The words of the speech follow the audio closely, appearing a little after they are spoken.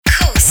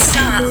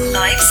Coolstart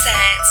live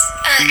set.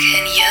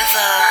 Erkan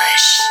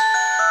Yavas.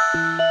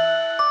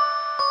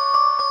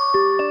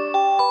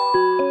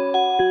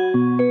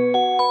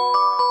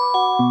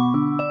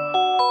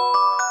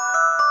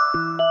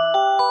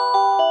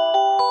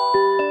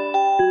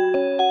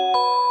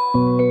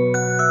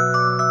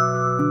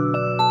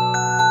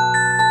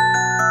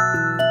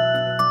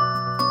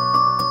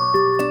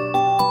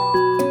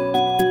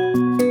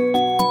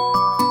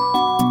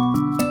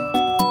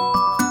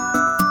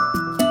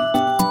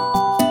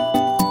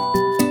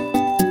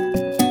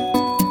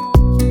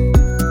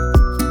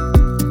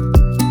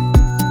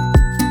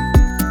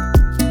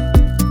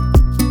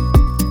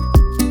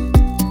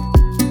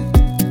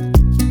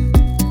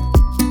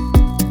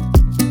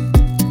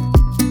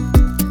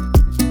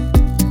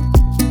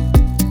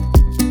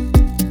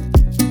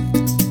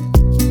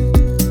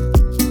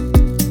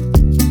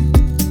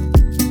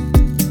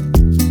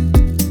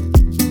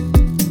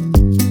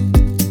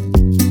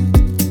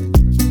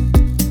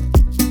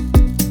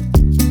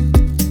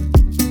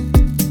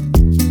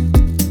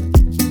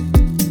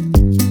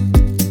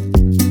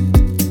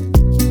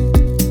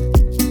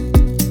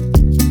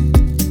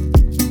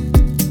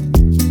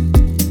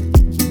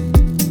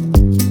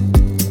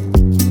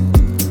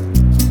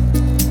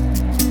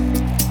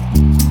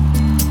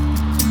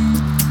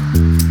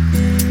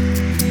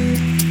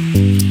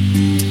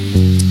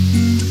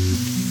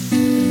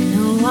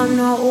 I'm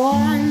not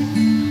one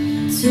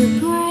to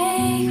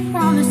break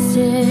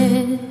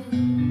promises.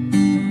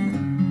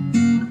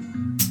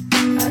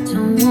 I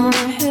don't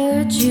wanna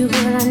hurt you,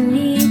 but I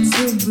need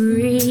to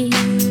breathe.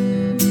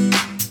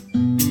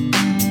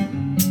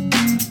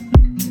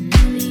 And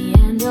at the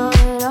end of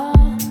it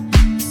all,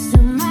 you're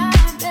still my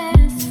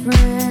best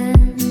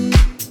friend.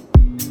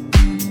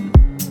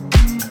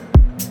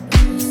 But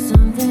there's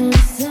something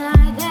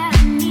inside that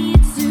I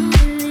need to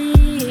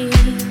believe.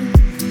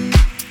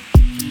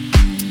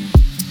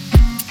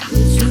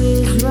 Which way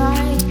is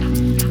right?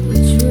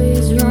 Which way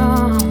is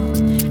wrong?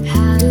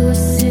 How do I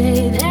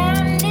say that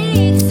I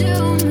need to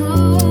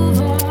move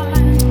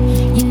on?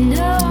 You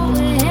know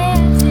we're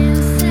headed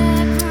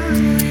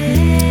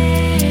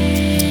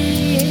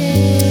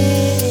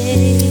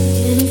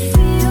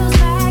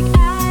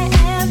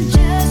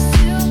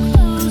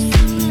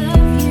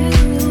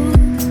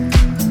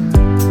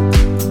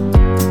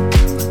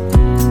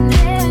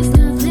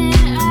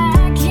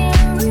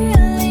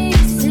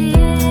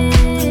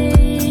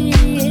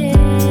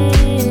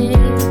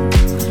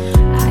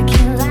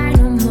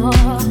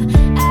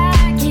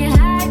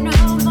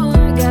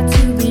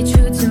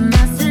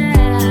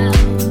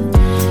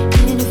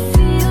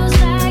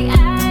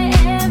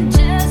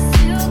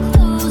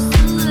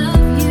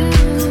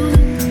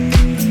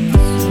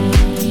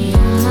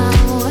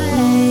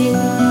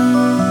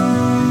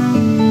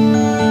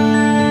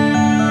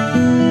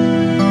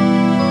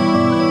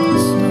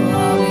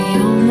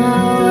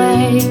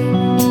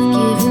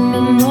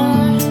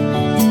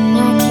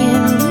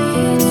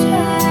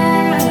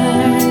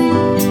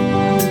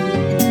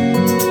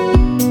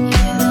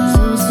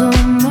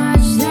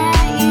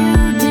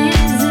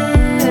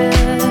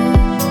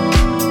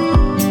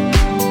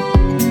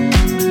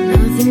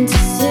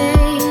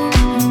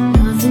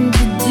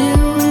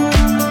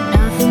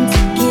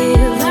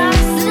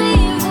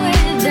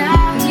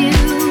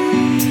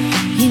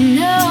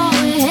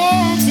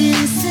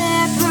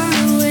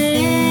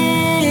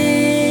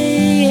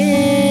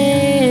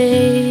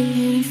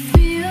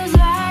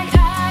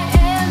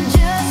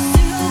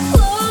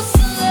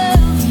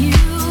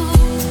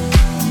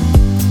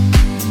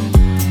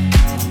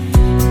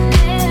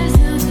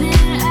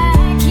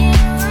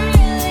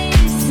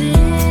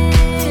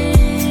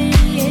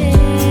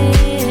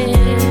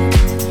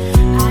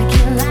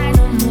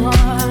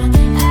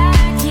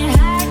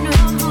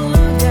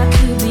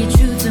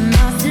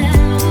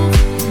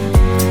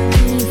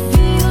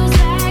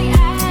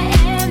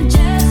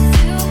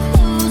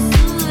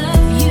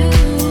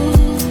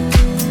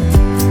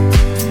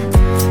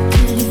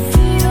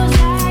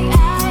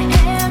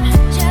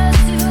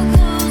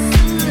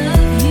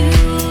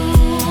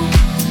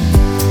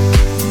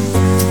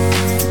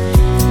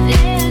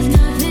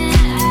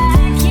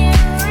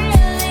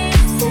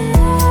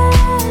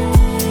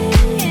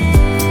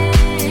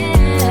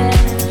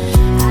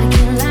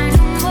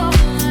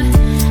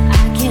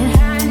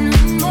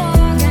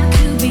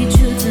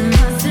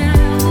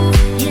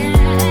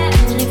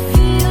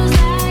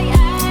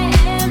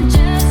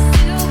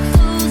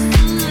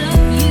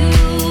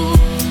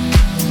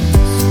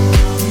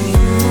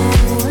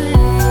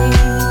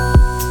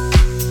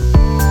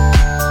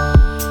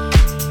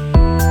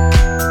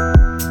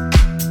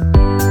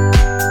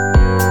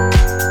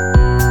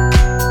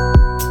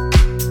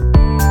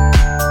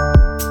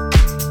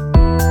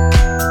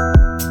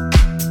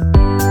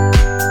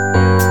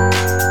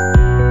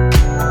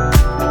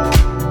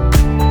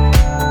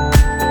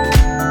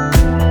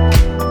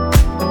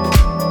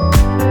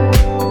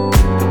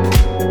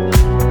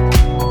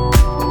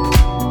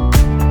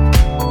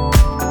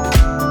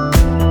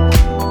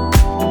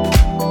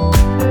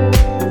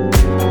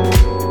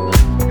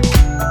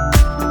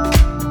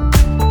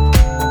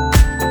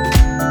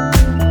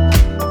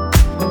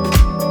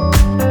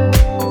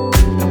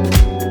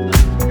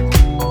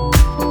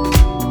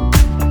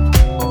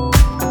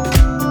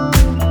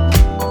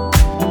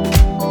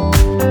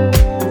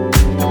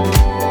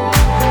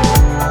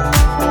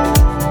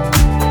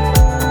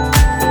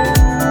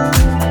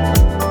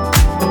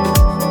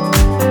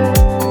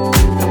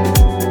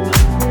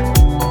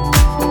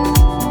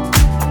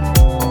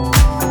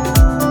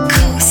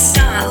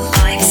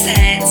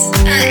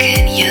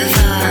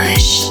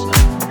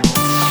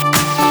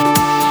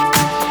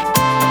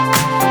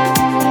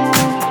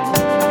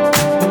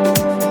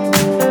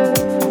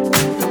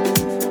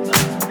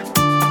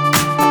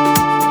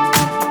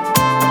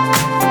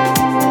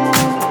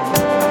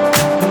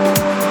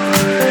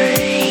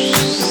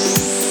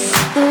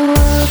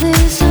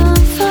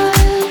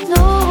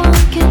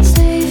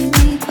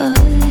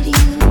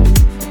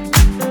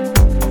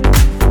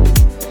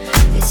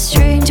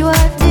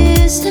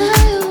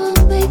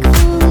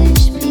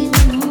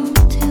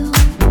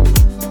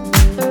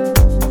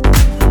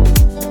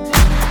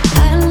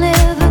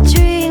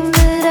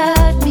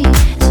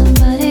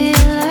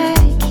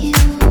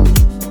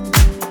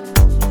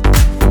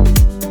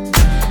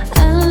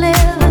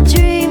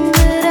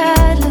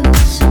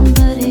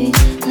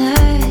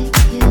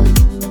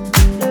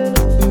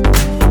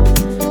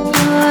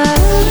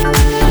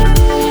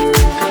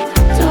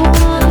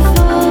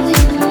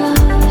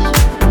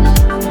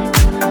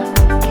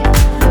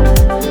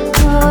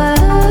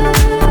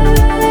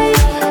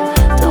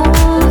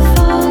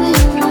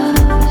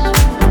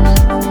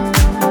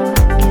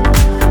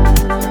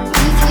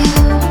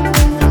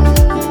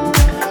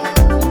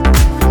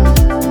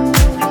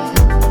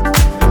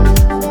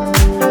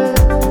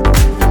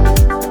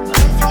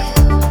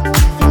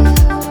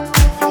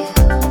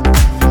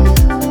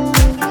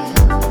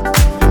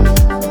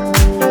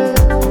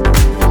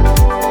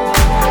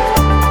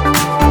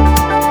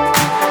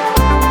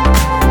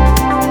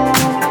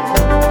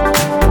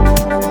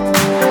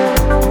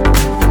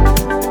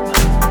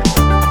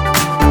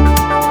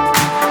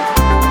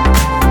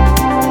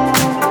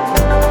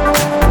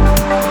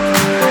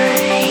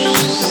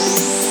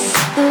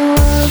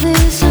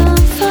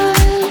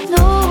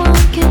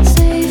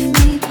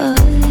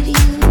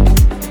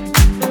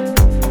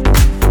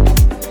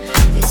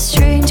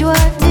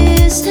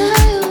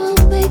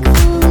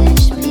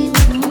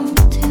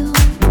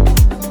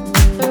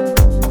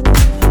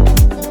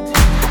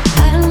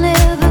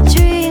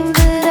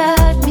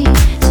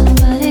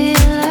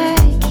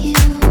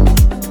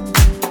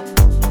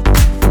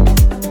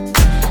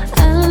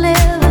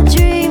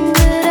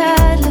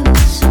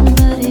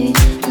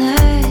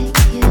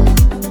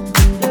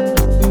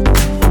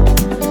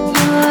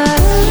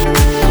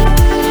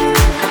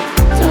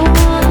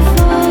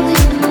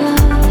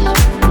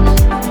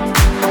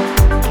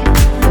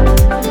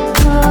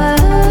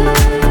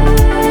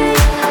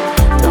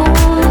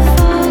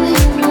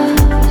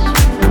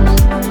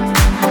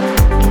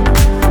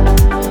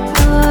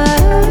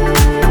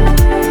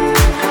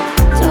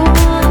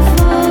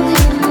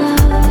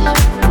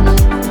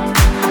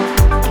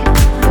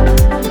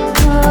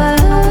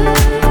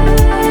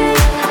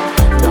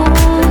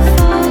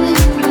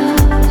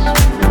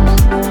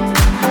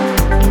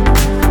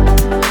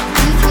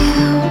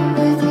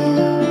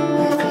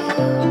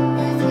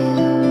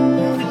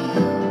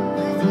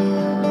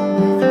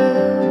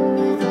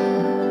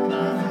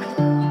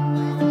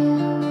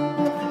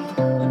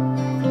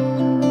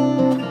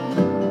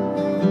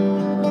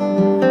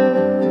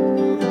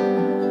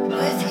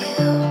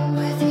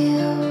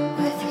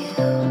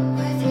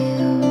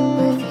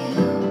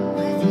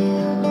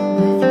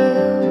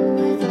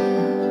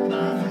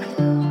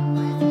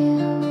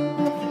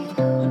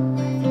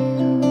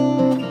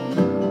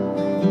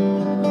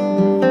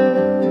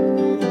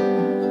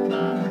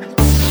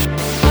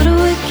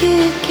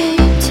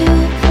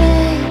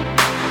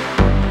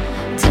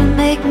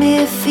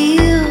me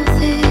feel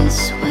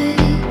this way.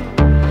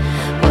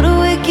 What a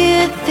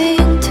wicked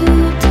thing to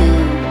do,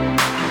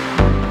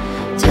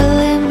 to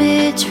let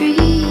me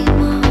dream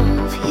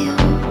of you.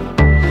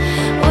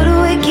 What a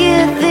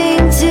wicked thing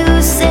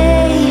to say.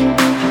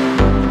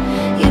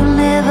 You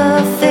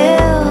never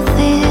felt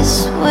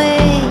this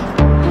way.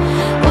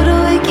 What a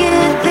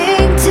wicked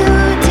thing to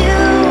do,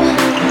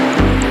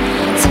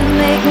 to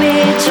make me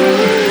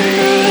dream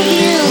of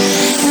you.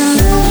 And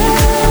I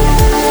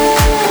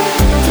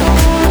don't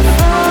wanna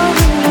fall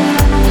in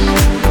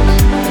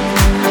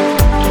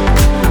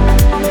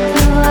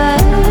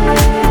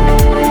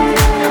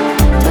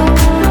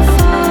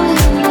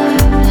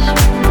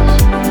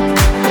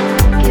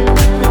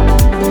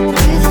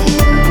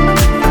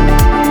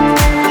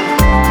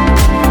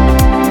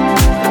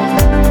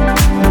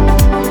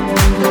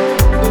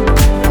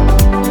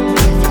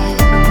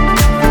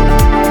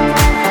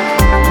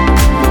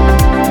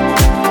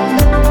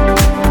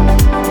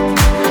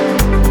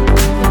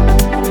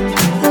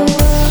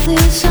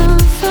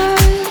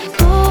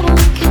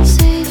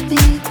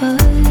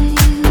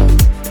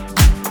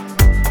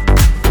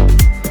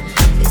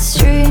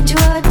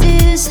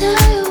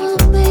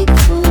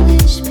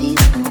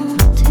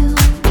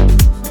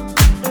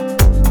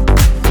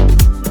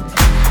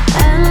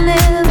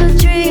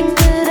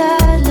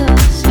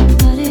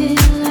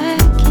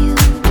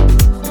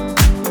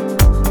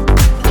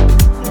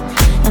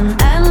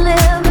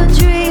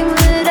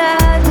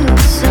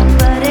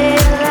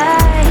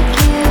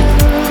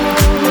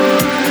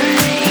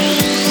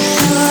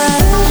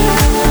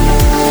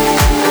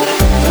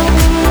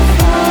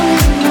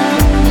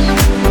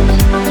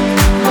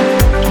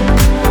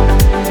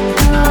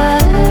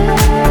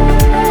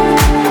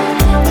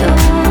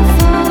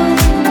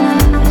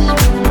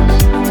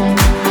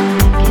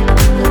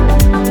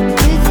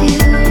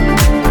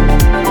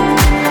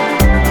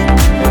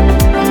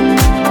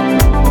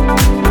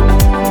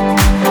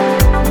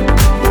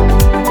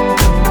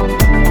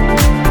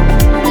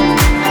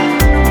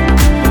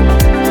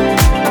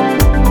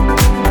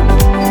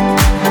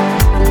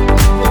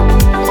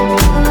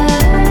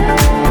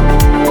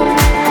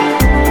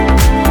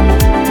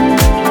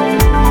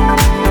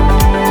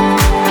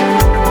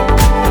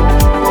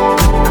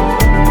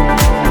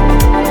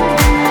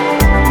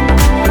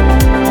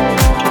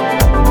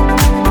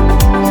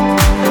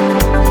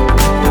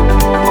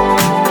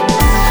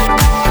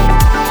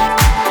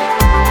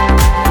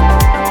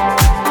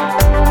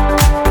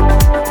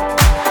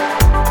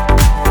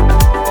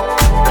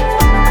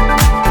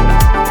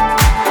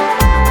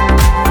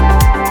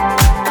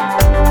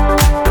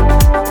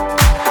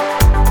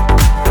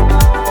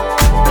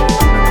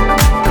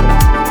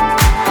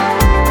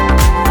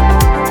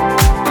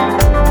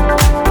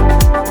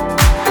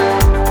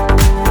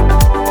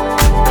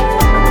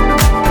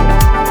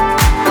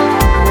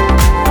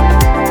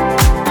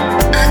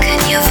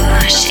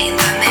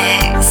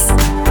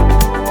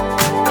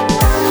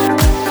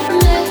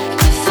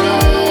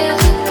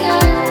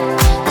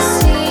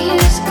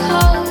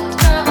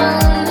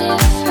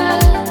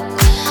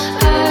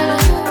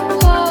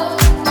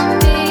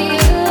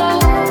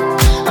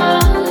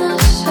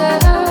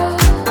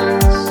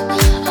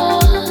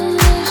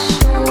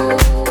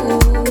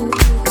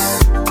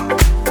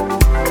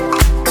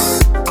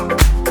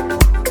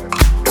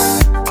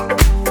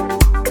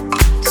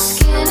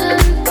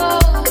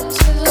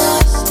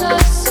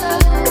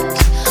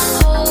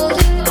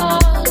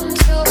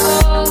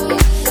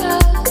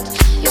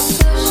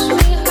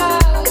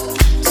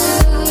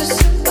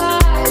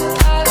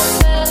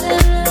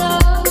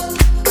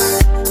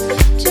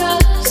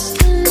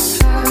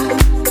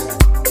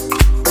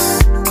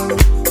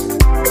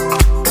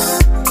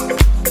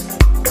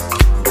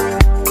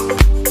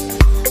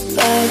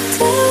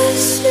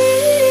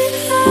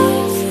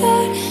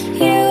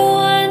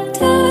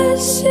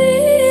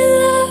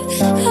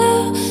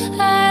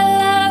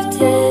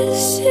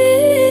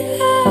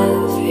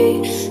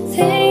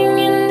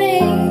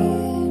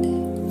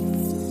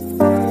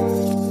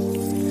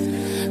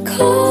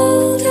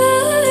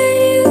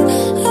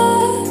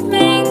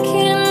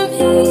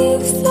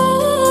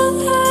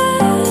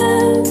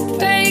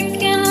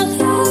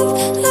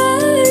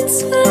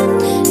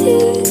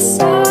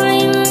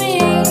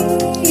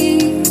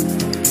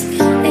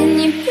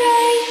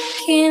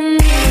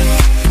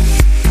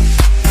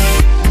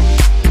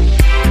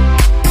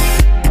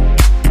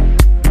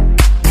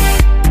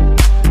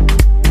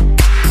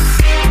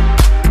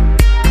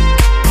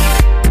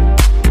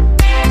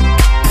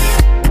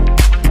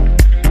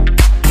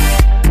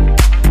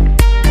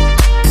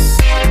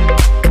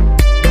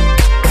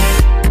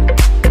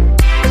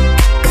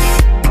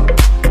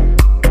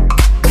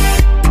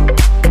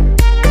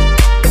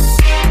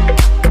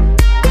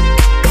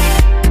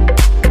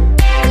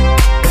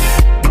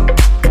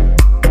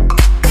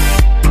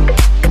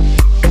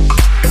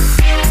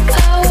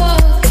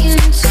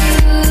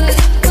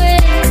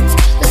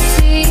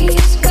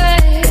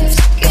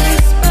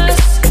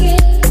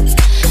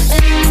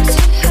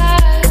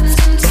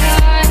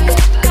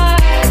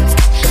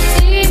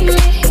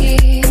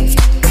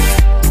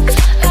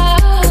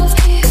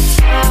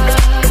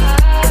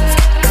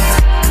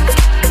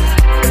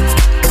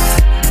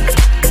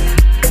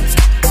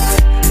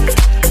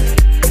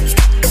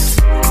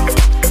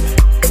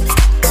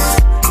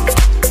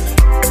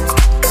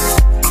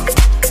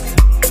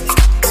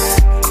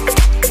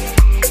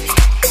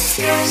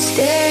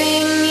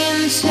Staring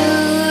into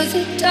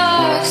the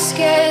dark,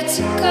 scared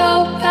to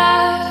go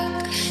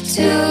back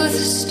to the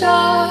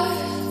start.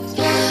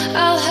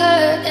 I'll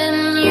hurt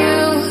and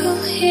you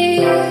will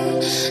heal.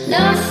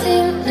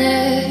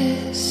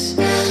 Nothingness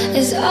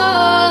is all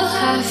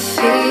I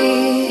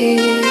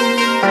feel.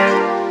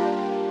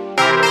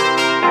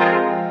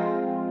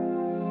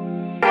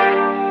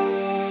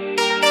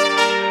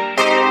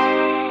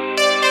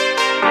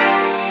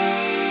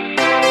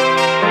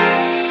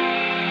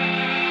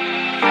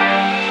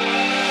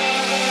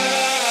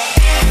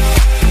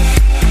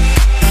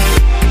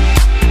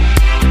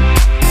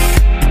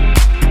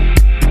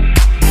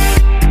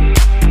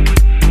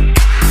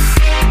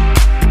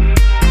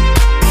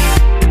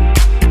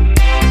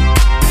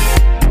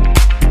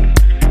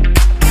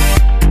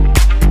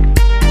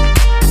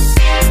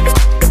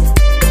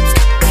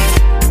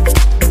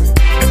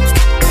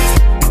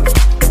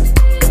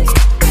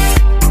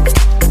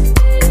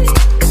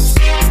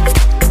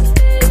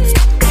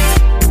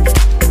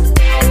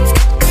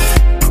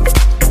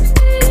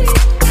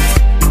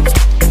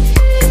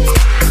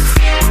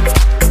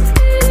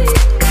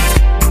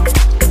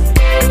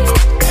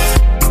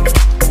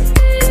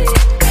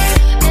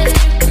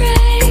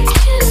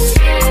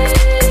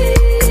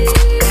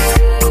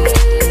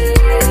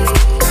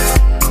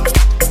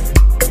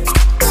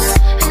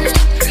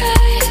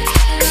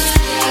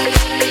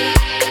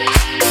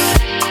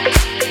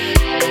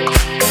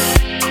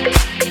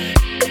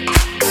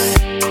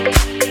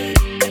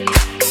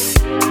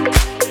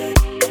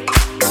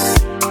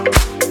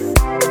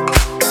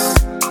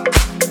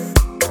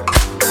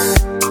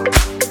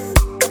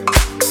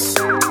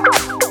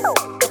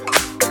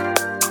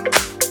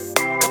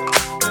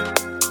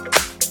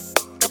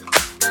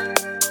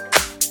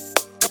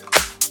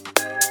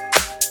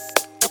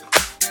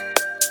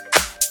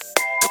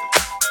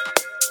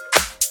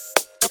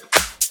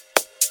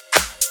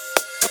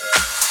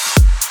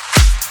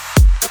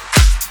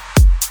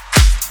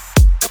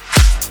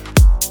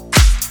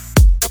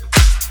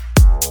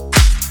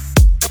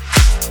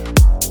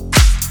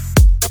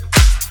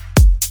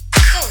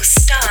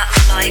 Coolstart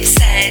live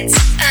sets.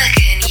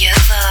 Erkan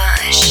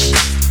Yavas.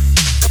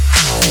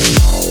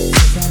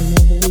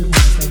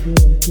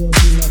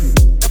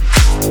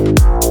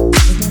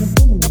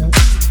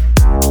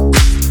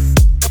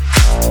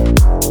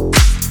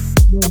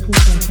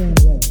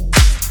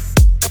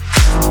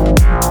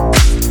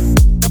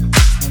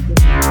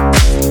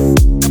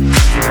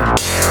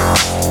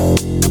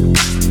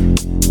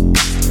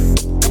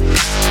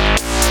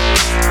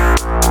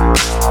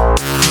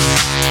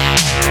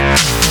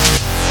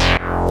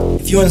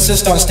 If you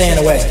insist on staying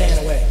away,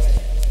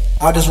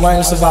 I'll just learn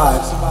to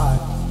survive.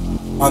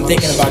 I'm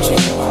thinking about you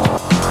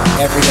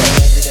every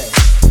day.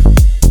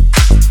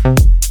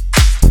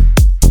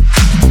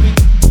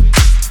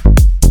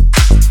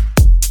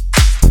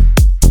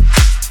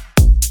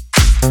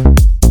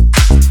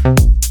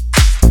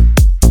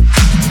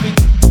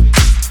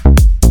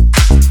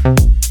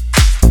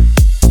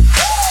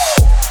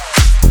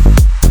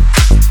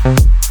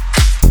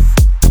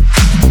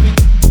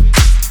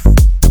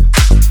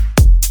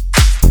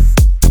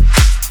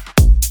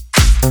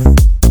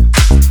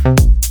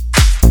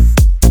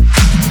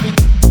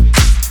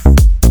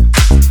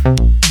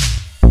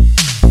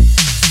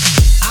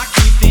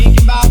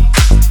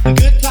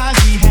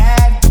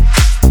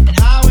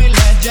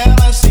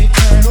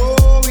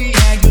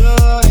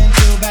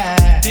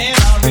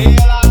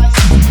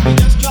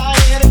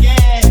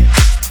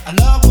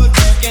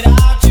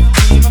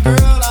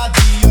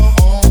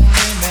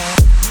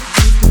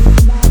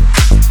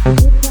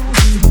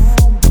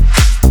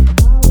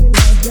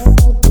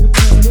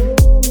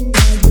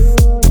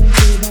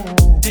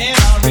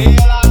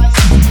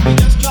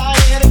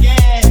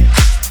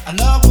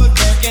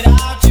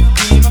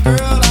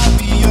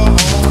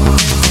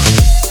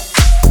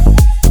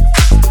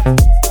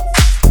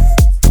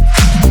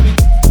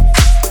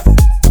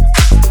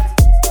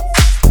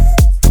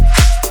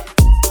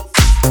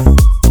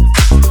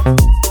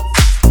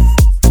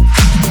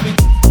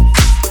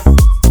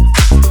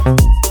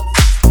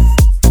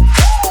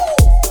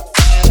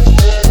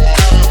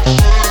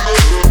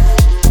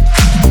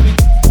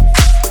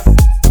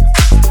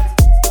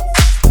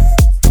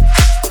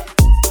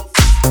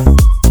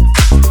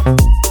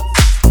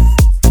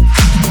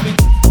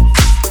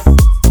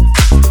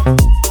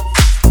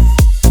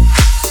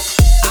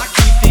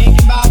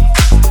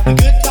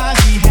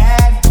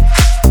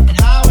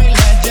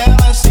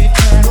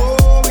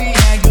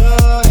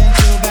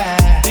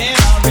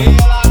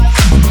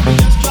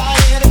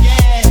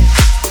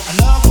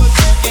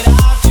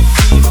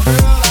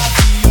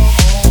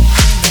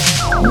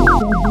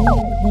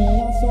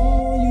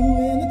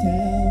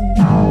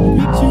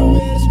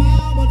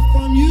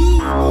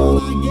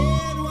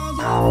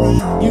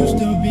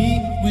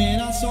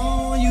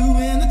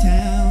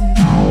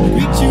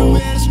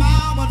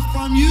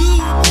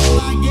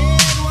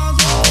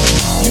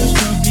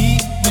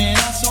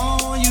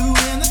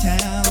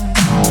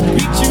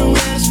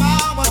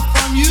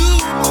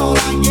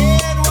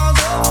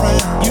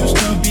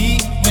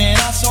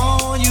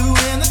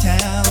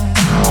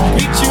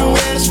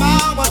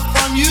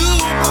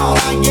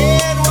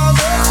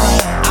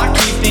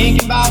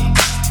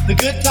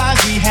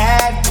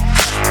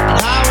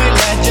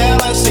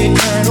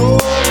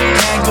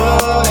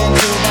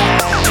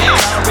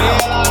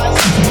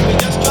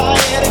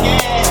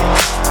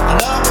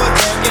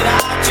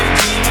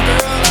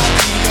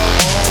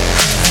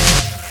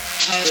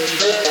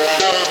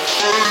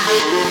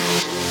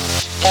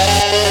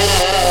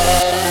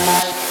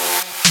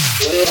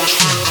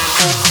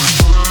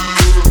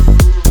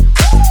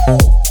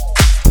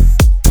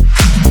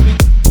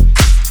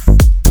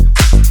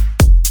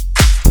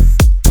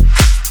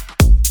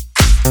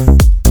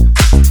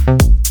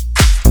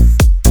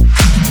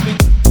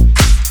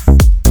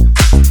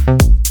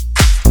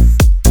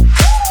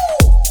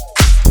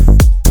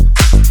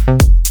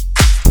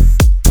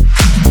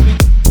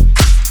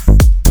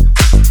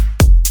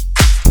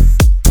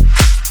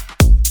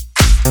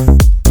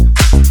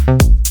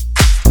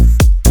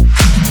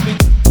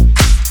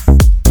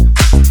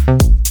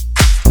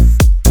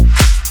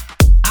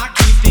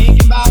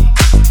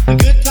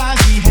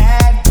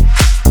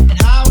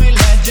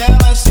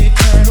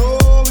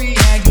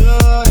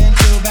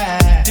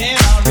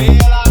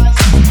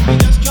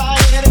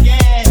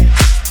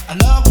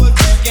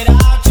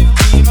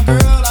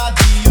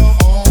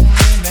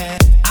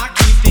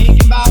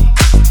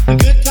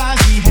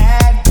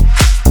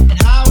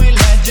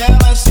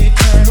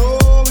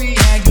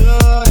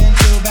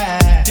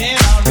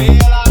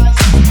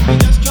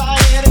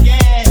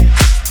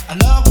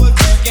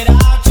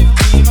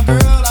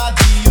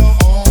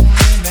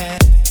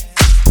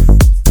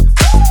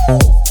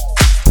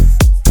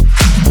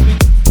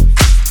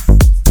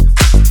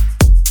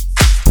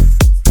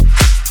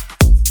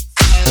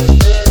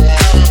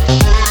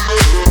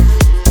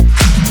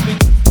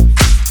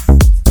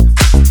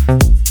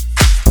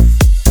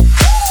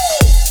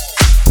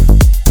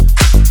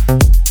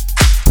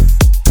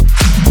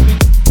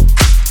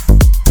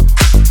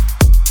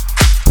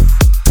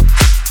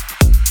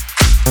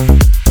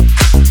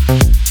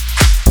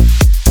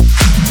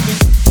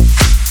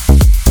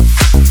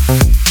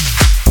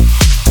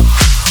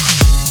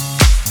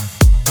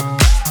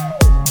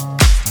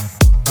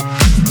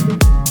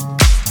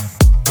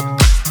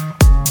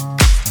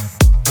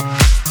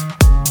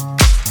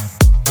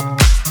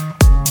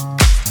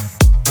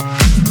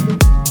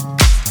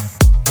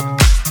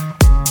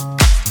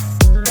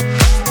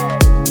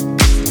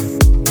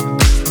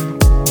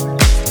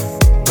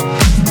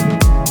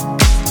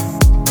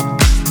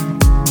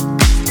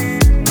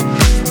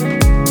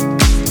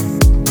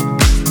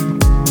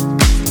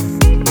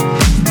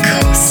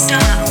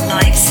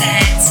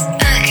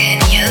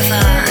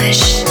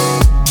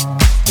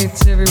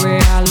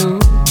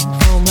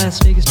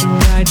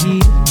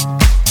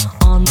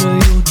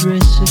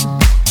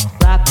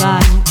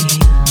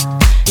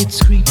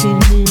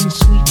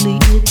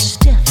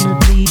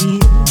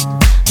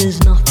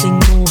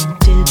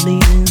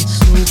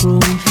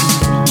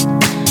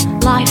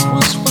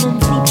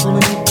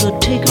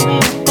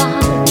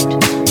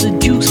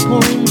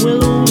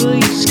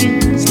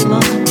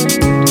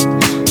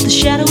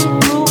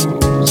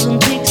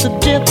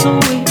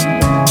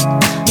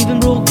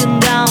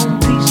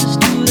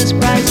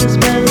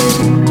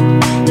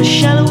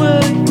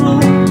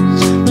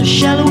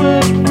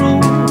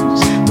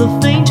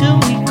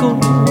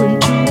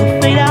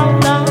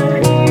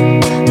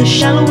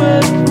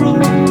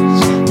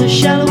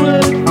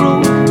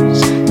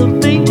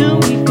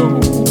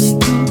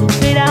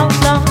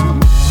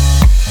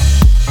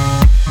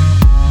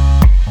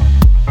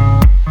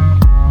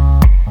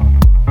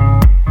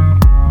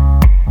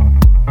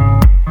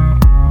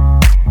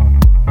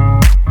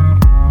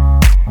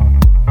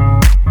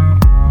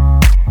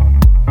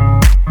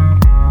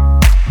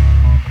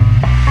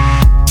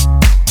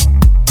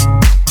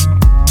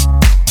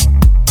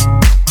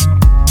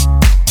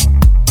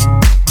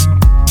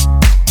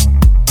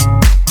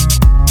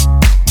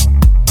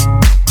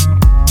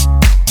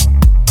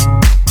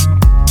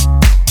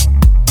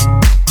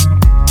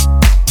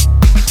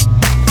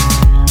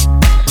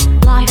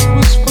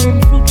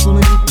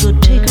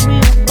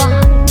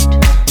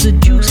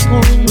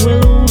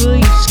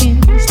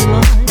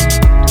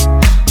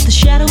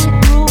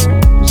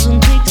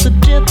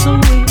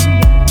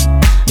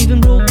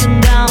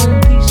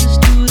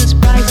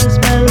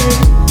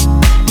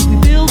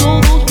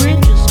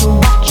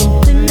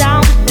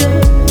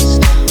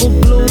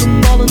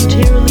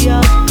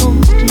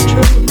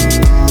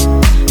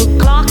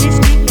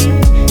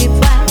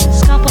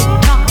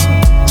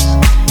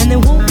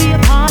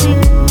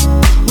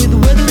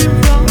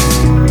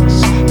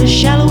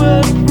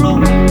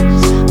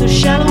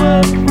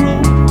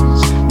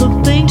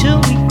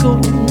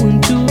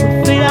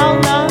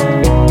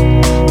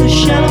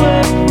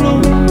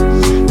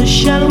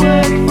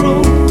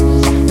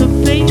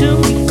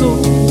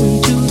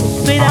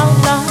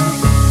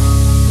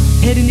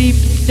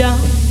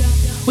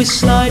 We're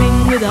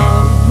sliding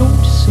without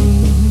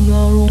noticing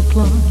our own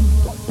climb.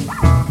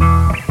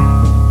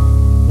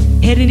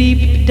 Heading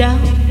deep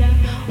down,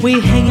 we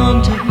hang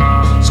on to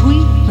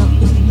sweet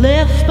nothing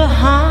left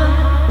behind.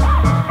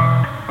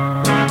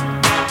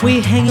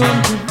 We hang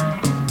on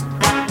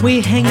to, we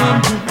hang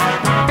on to,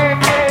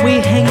 we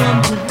hang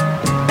on to,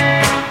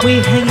 we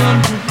hang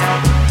on to,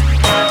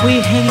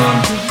 we hang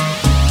on to,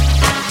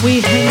 we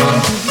hang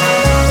on to,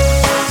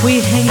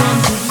 we hang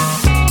on to,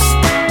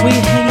 we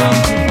hang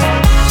on to.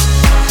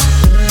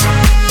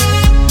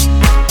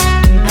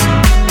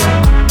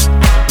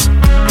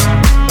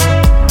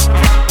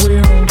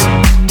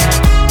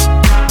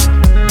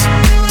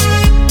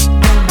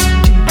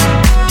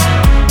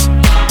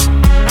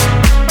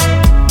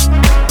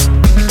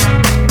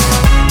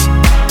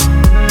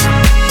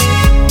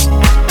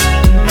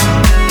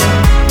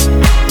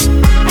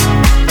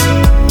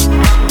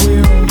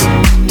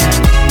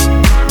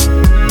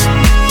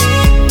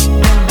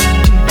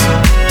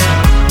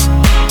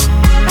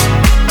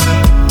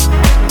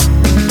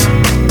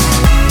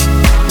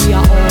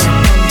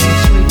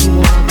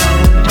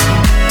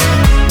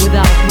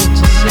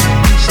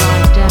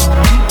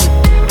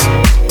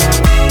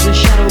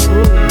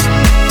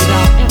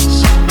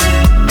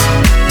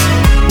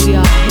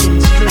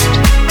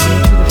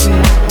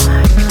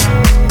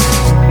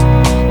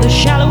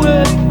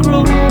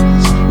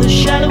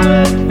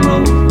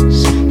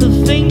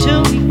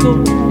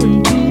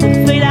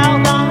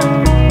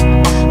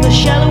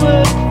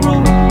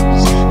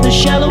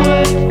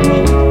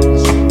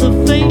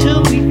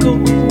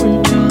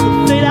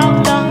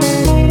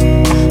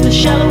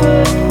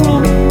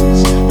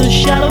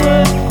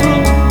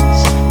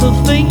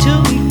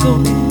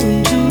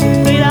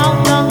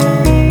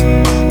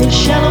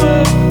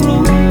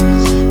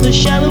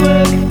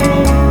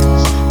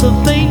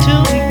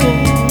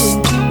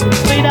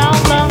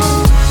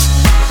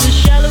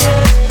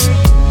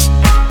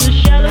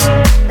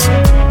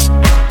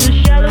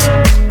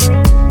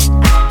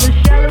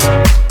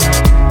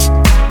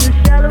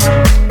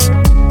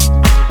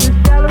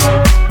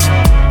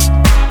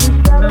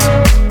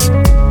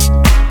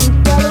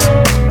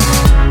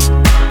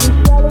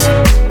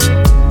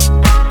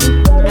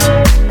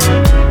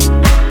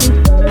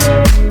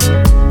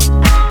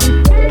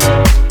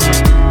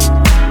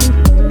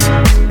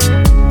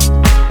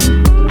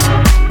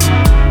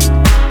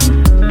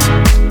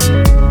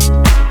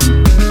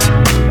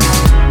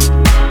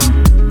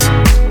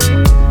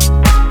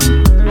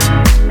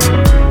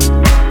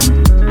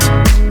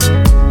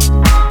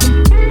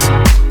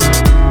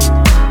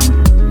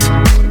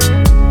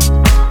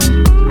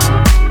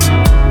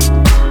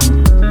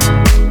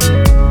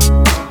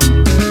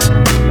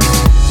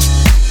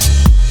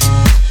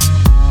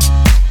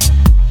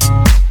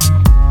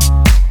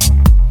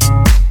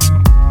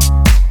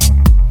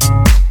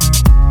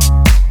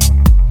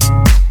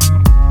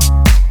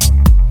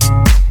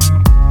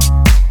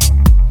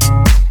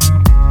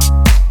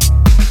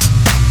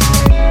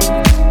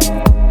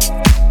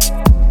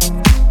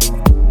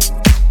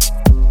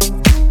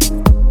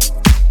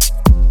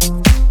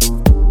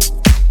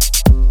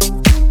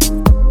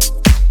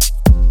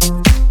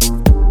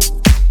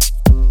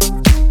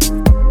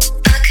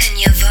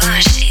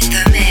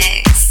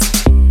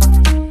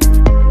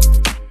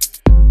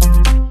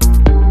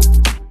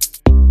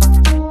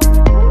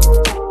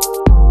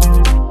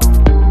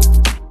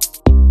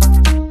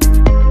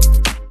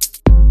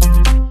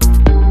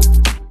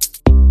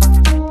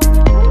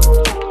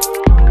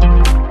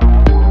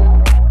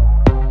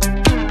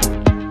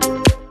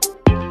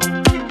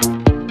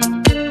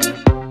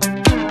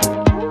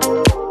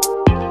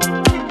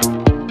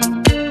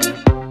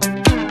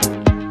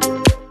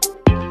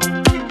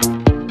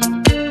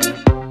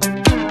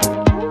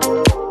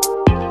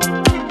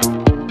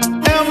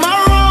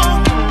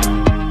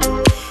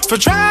 for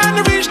trying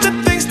to reach the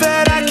things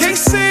that I can't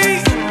see.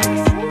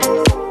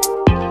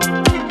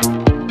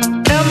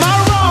 Am I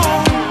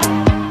wrong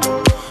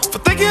for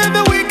thinking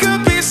that we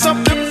could be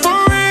something for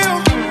real?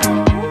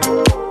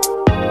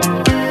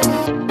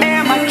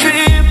 Am I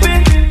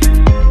tripping?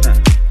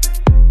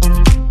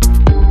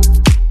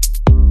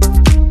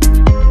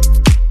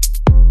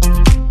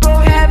 For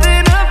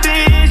having a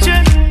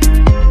vision?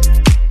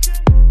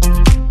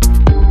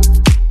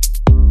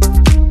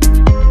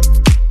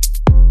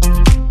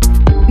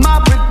 My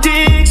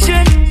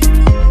prediction,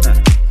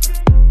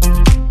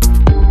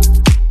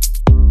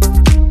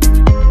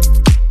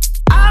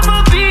 I'ma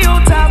be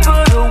on top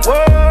of the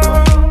world.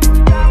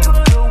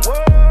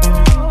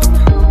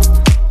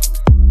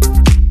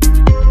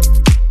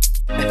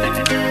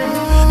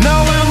 Now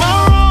am I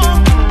wrong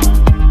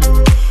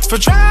for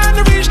trying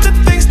to reach the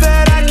things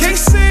that I can't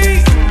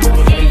see?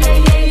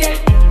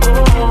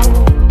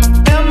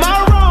 Am I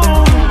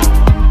wrong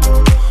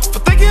for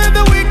thinking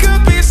that we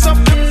could be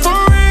something for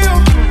real?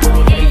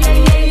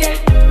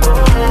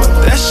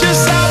 That's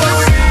just how I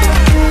feel.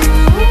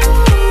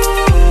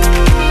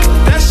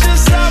 That's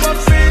just how I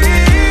feel.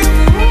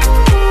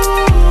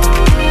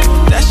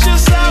 That's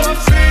just how I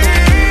feel.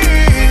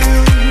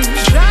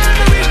 Trying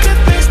to reach the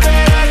things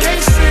that I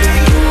can't see.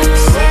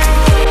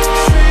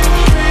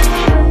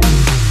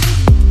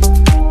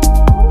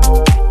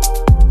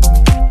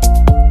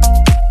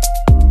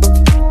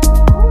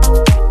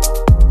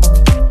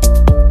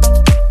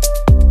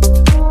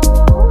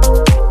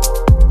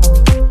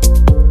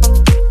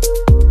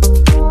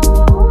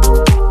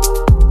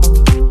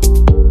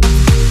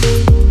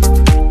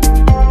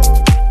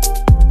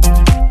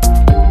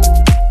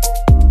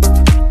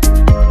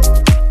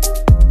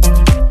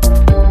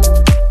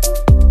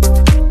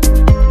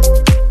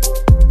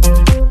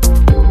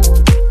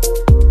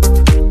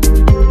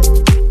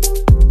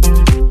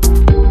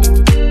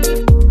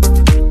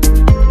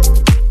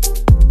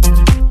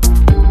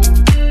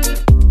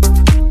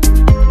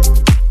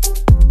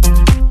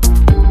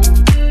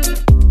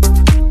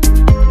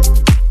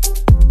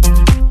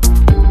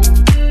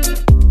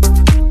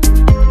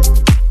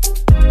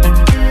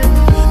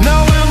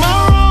 Now am I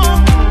wrong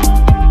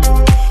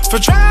for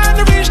trying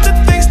to reach the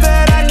things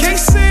that I can't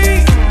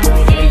see?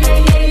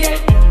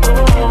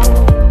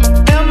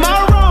 Am I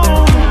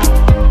wrong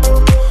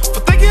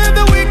for thinking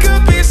that we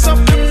could be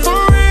something for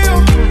real?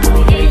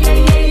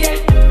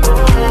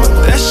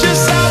 That's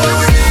just how I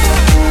feel.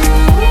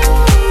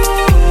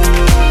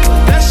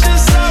 That's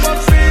just how I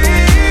feel.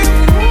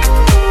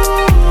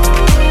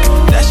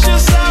 That's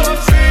just how I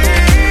feel.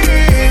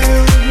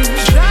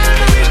 Trying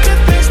to reach the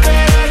things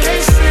that I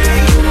can't see.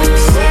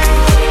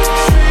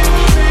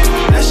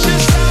 That's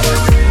just how I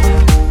feel.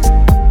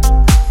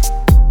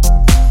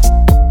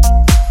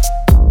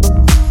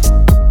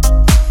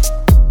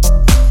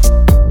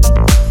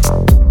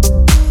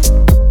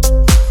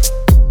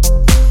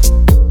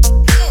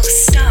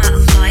 Coolstart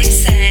live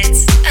sets.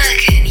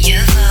 Erkan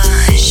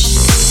Yavas.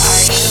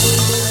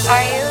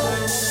 Are you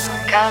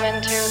coming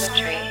to the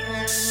tree?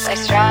 They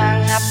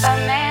strung up a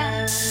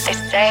man, they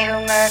say who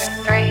murdered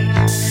three.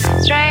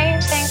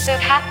 Strange things that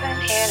happen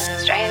here, no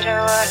stranger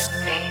would it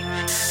be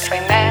if we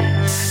met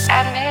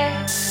at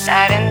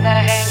midnight in the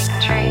hanging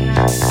tree.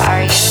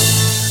 Are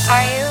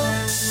you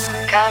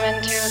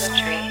coming to the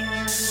tree?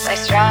 They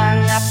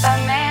strung up a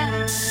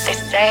man, they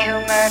say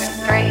who murdered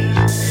three.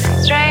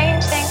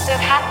 Strange things that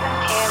happen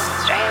here, no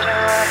stranger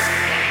would it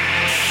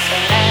be if we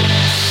met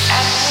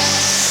at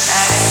midnight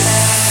in the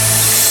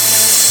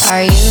hanging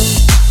tree.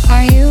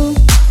 Are you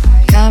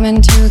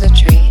coming to the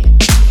tree?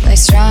 They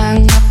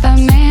strung up a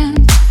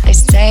man, they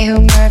say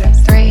who murdered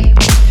three.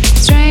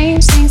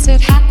 Strange things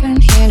that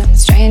happen here, no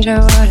stranger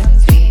would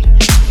it be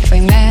if we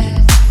met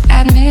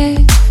at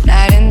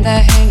midnight in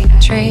the hanging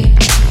tree.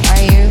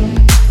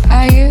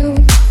 Are you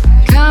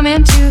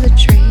coming to the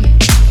tree?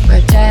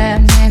 Where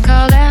dead men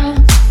called out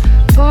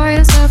for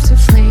yourself to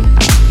flee.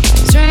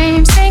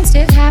 Strange things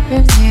did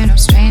happen here, no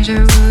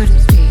stranger would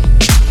it be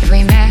if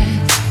we met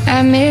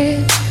at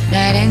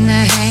midnight in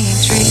the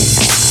hanging tree.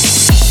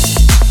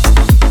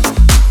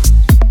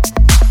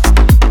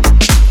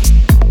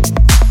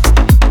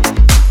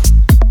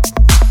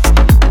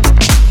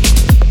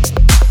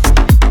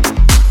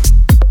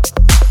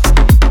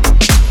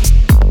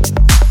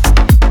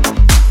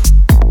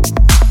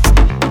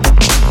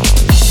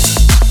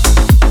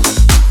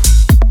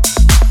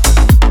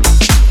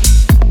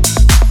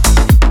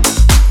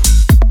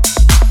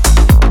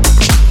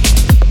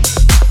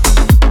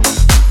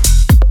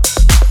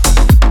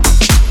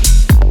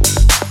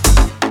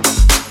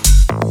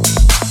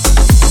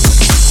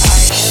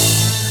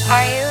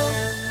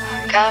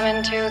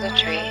 Coming to the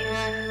tree,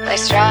 they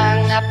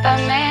strung up a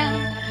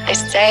man, they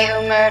say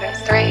who murdered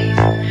three.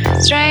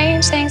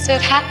 Strange things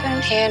that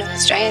happen here, no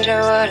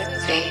stranger would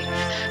it be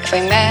if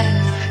we met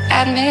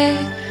at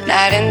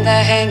midnight in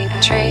the hanging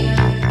tree.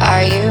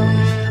 Are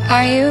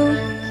you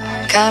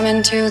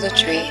coming to the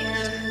tree?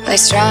 They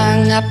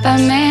strung up a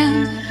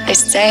man, they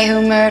say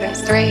who murdered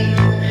three.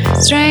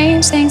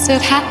 Strange things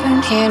that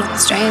happen here, no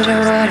stranger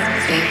would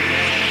it be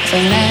if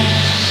we met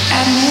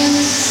at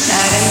midnight.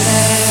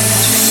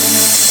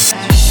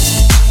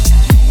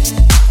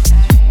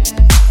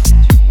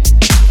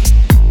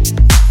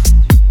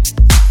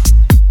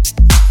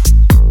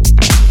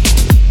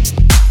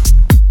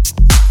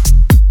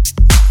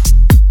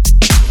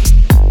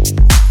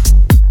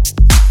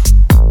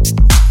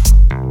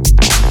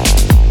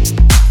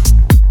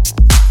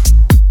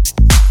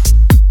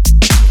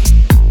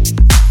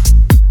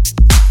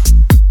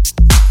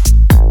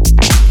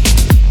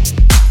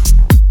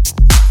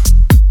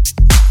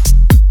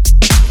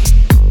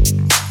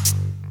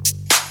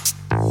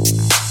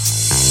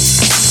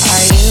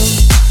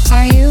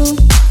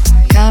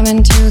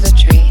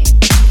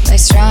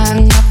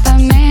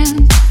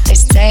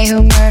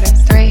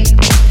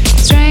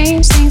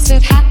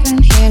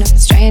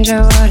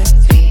 stranger would it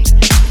be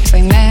if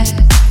we met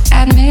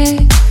at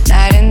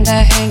midnight in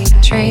the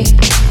hanging tree?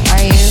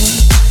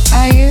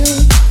 Are you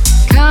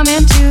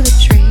coming to the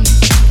tree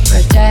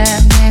where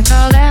dead men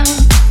call down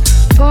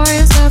for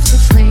yourself to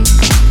flee?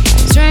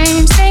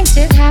 Strange things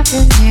did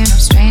happen here, no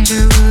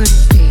stranger would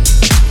it be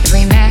if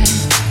we met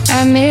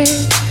at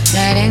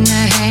midnight in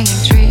the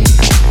hanging tree.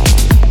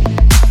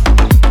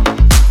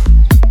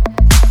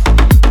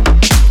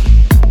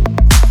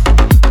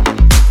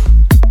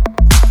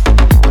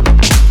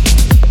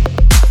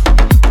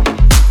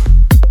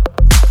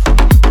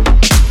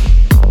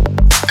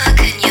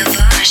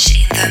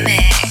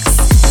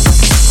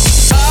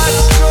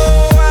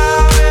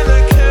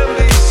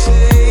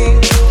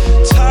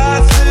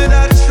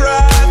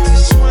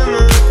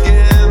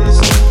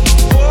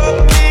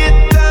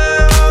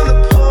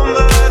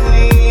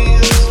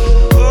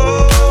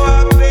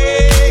 Oh,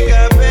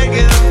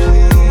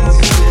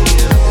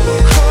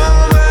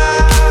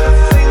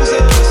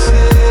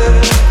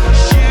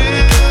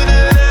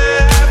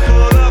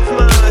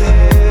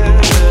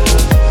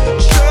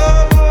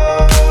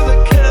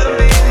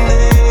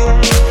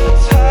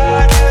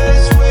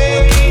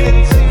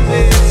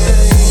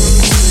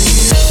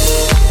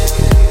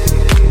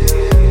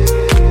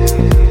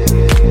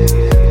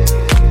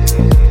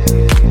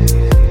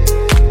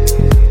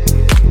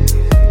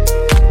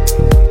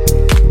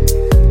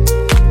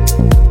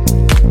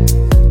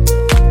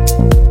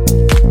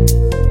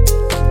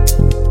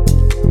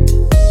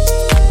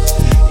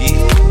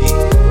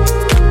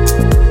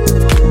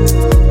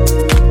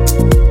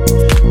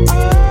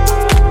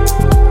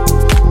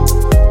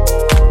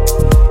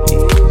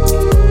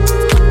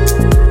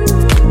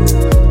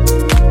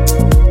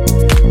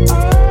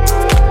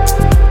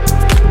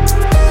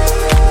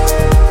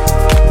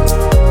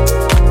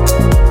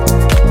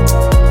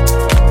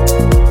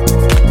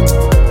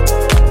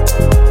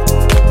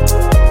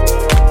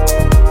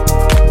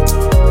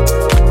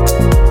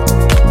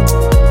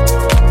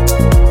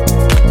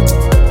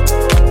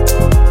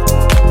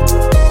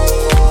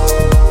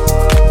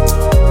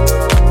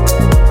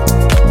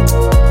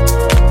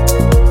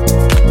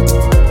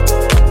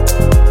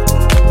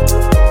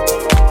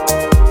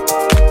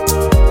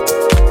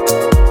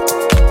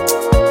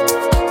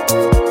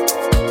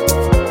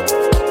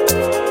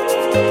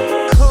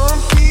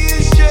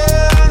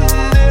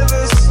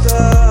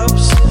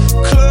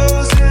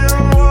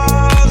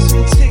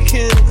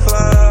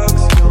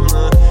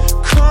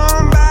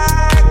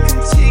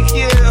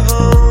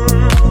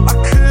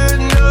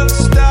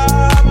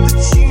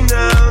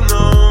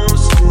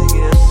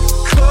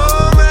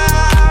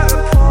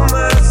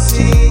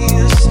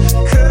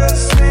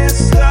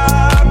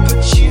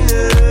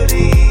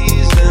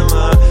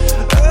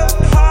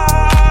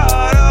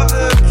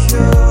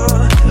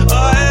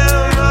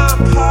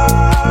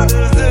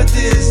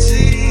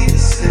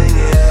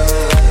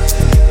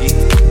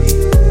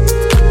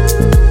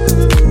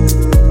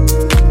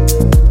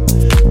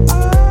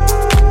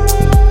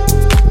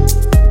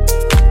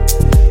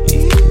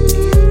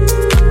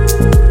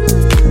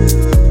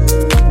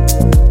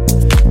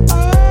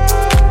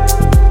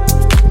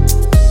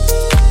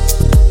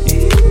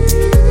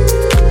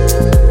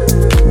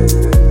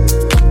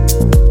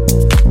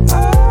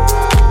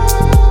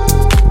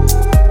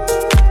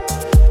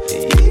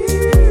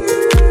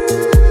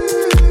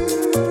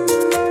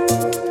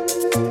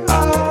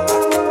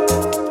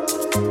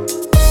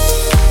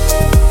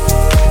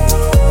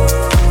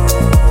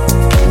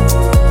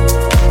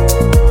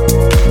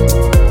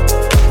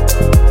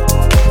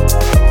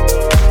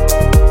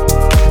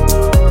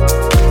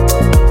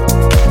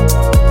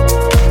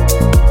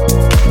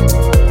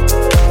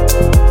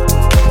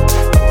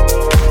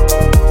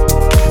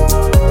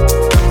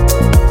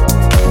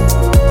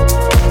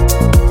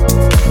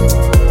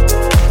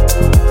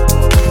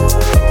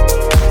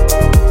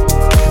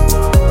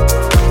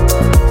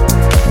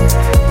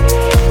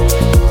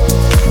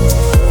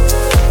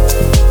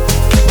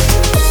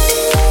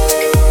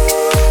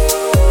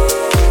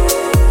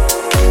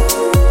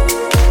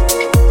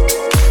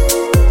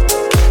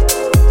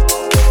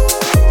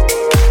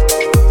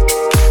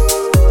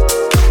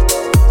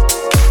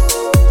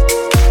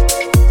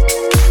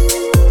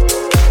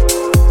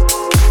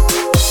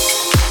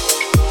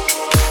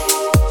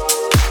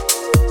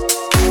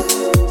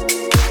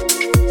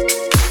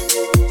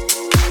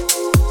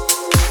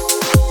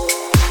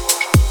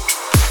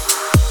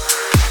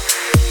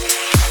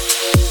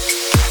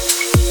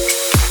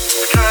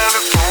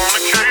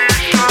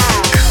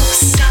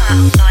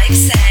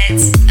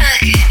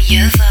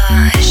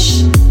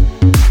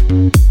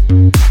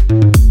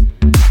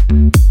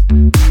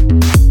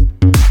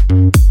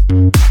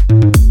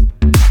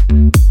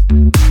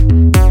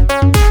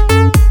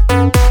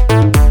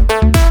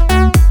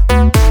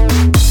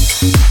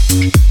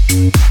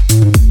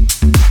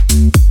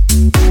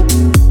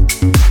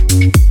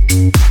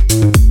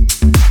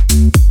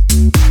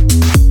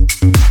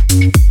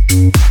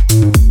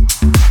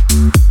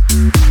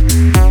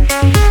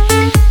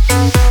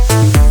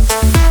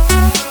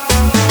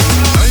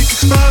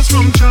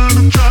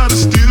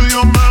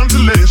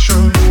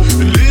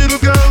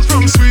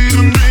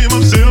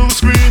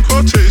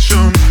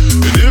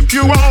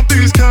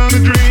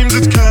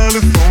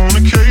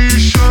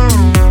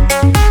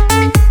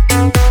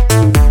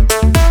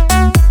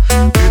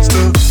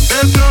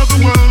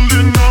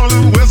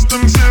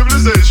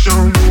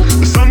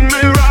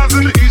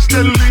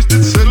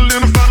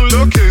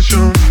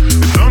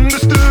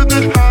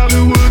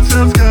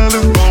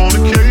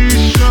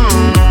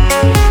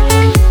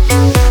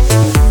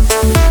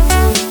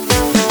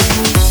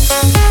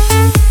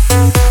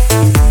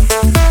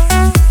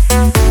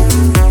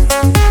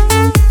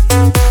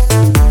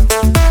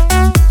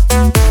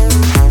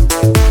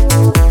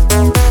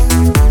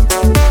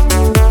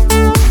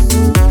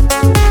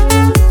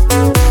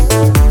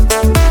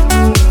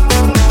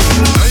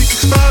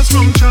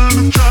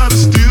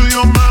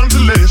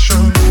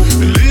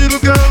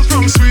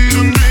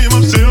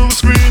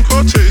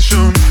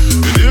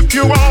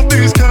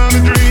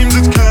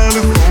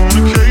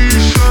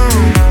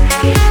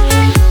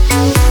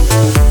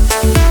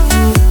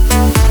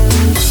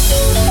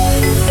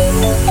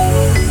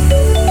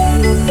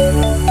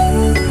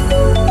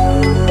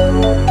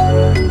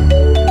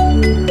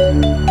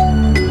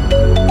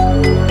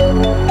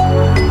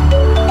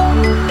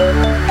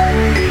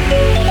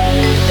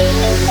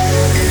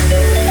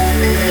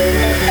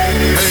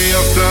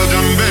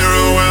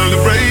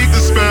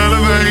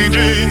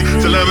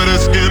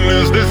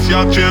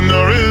 yacht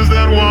or is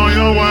that war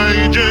you're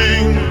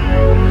waging?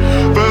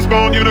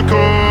 Firstborn unicorn,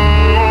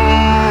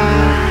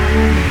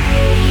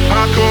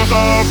 high course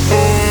of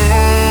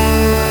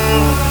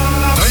porn.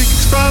 Taking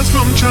spies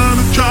from China,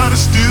 try to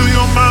steal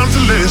your mind's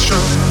elation.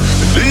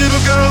 And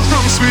little girls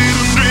from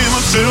Sweden dream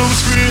of silver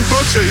screen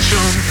quotation.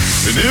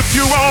 And if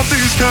you want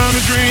these kind of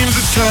dreams,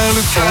 it's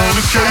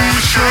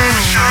Californication.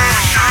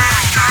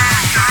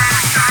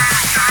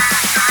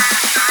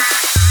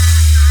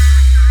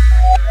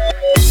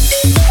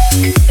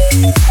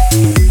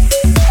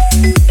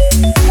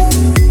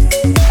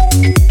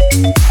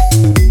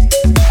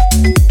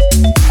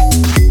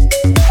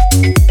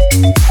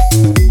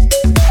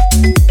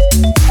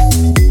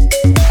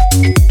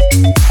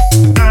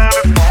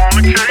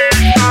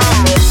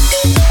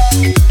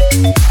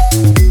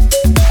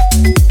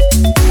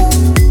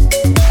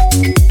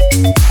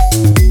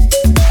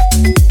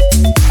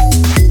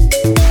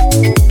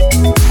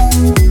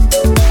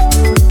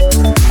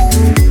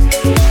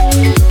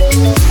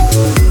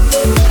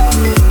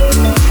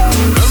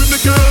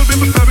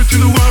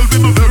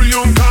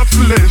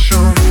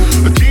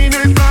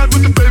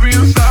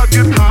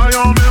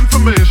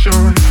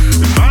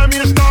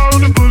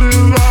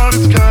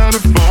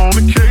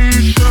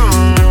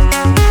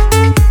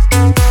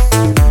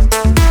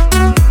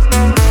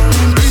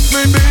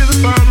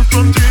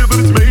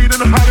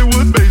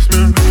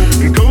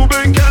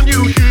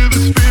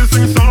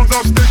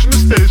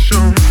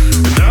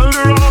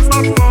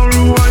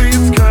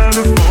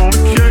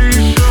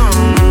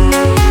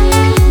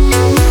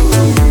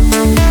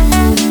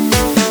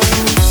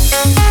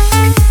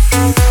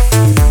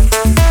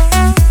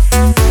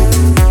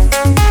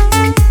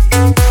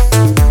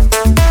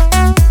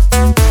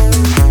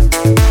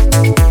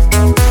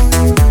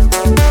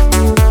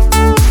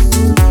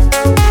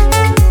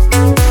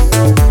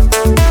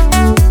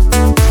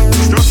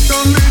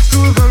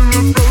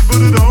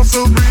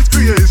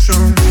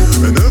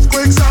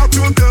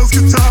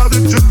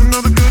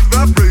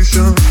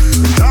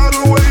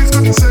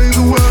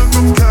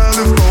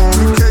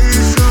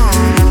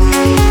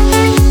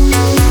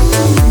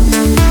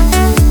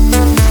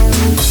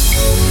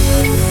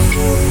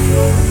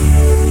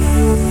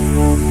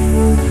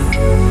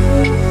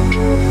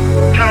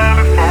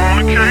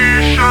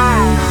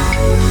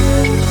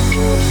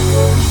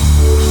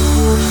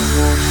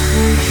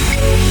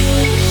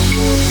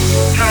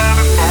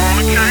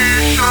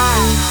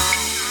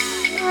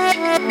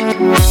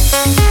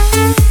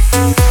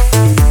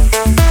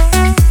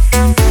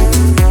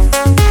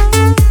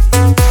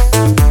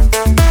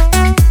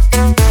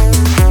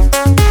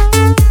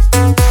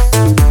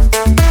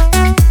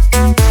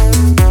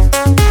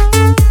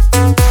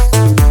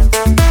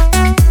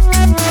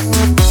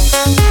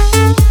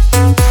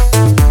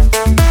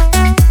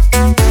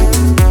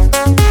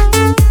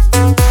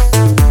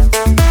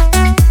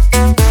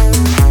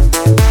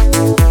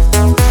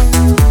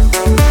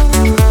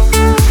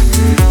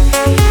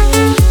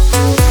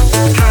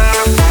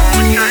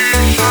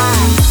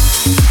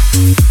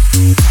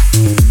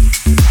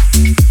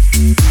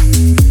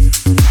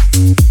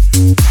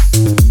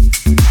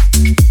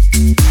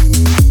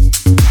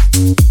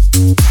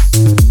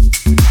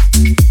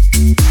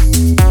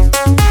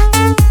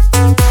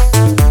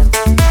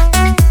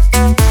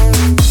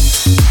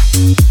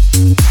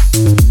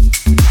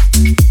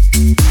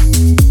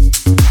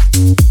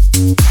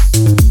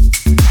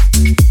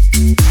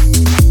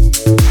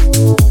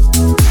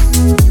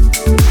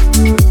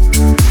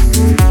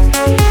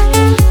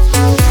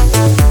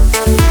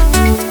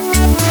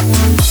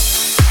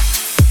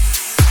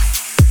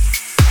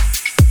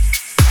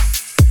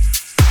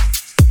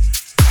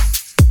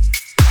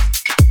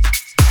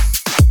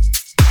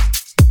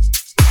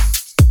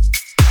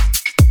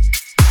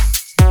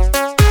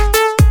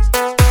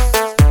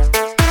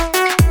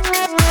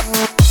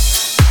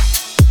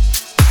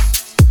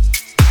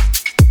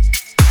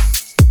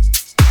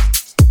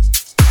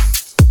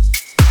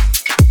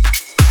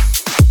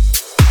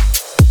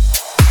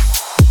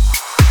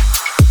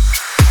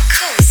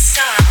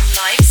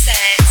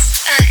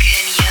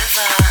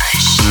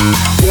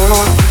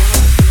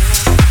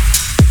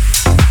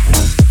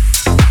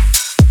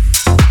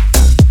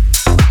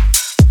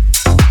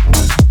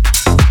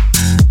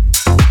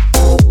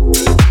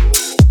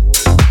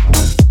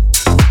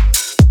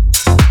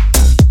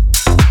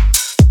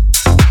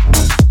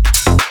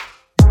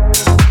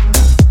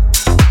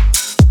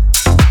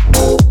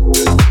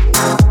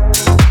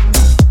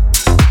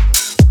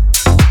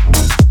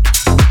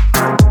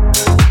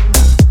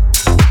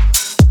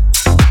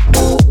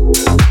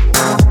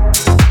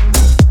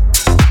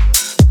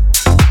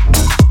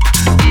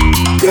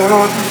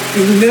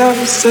 You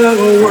never said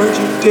a word,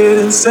 you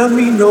didn't send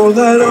me no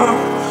letter.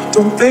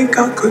 Don't think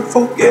I could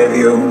forgive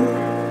you.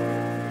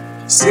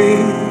 See,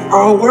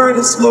 our word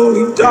is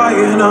slowly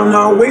dying, I'm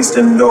not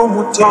wasting no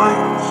more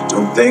time.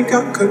 Don't think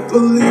I could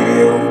believe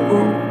you.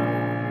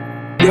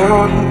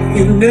 Yeah,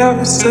 you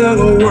never said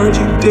a word,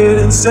 you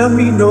didn't send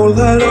me no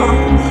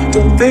letter.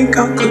 Don't think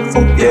I could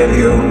forgive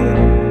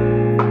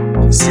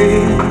you.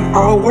 See,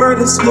 our word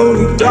is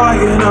slowly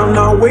dying. I'm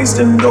not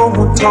wasting no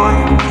more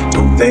time.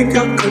 Don't think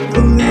I could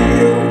believe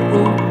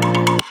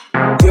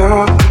you.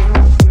 Yeah.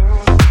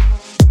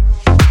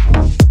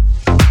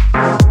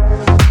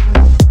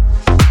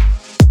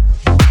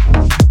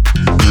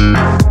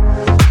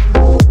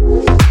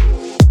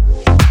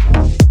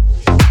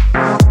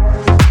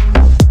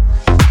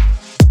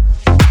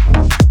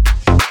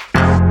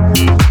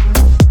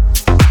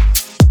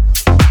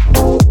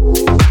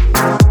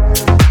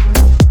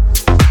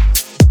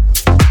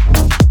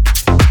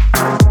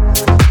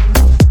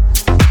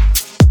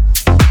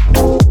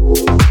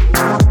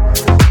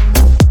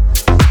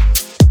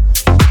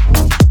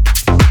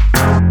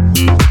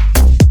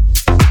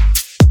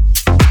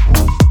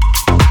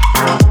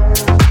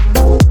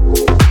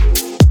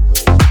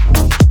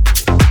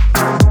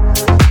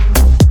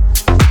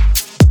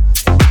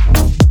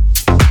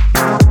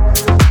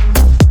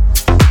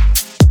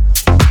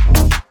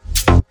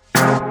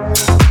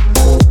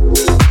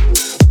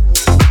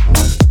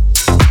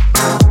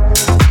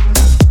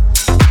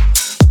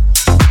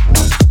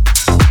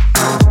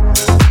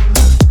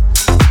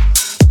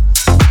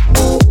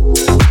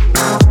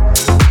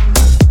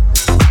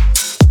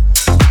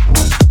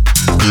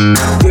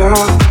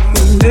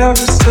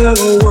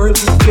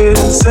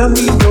 Send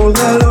me no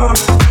letter.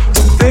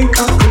 Don't think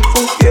I could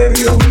forgive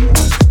you.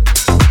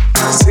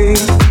 See,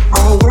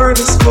 our word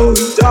is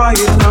slowly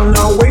dying. I'm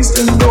not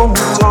wasting no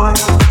more time.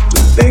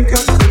 Don't think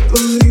I could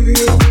believe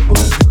you.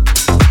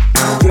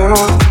 Yeah,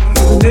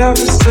 you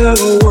never said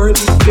a word.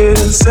 You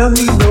didn't send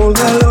me no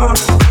letter.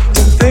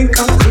 Don't think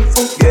I could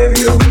forgive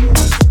you.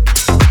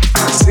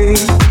 See,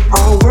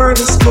 our word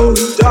is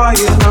slowly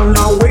dying. I'm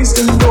not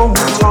wasting no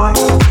more time.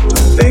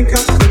 Don't think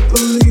I could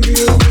believe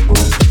you.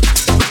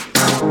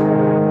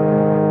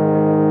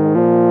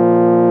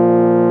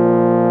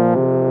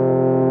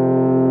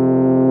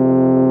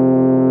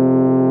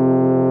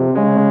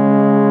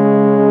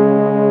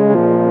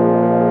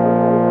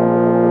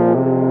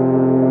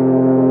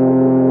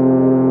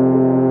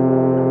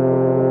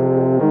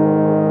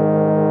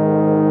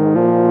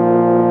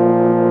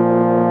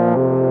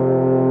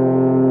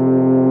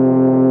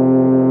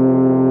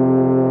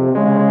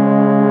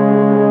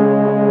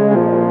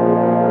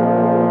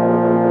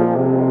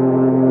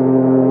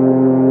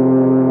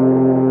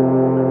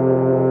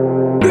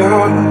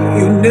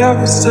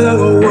 Never said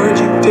a word,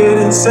 you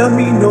didn't send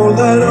me no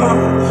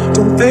letter.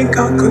 Don't think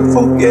I could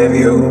forgive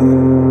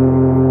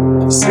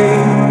you. See,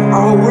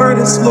 our word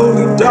is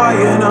slowly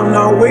dying. I'm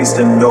not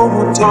wasting no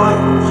more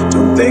time.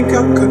 Don't think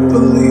I could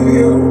believe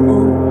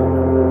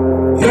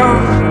you.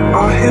 Yeah,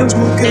 our hands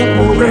will get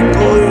more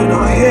wrinkled and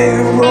our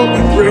hair will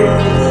be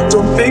gray.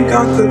 Don't think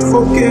I could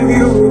forgive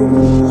you.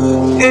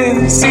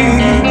 And see,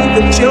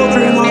 the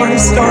children are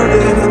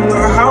starving and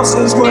their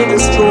houses were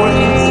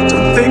destroyed.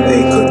 Don't think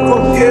they could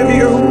forgive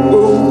you.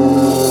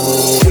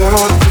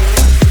 Yeah.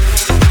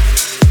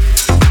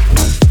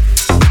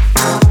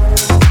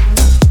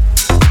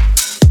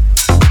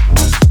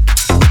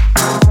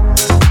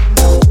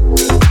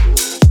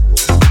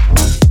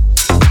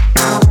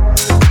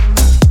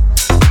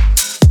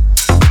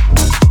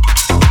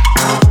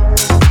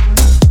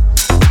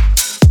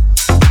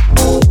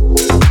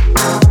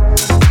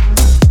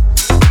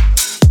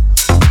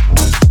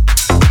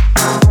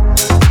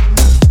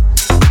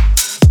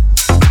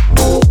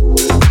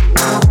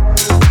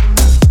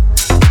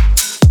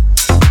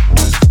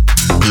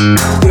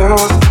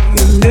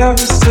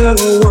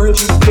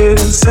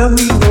 Send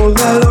me no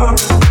letter.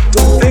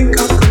 Don't think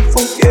I could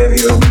forgive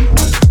you.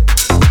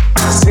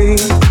 See,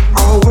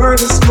 our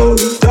word is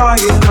slowly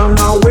dying. I'm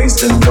not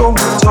wasting no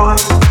more time.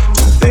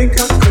 Don't think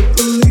I could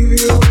believe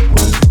you.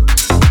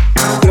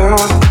 Yeah,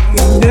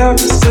 you never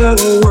said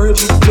a word.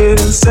 You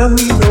didn't send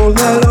me no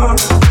letter.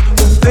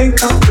 Don't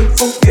think I could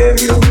forgive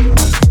you.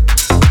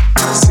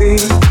 See,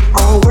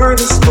 our word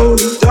is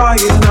slowly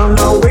dying. I'm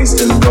not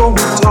wasting no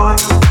more time.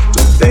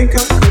 Don't think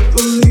I could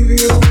believe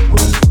you.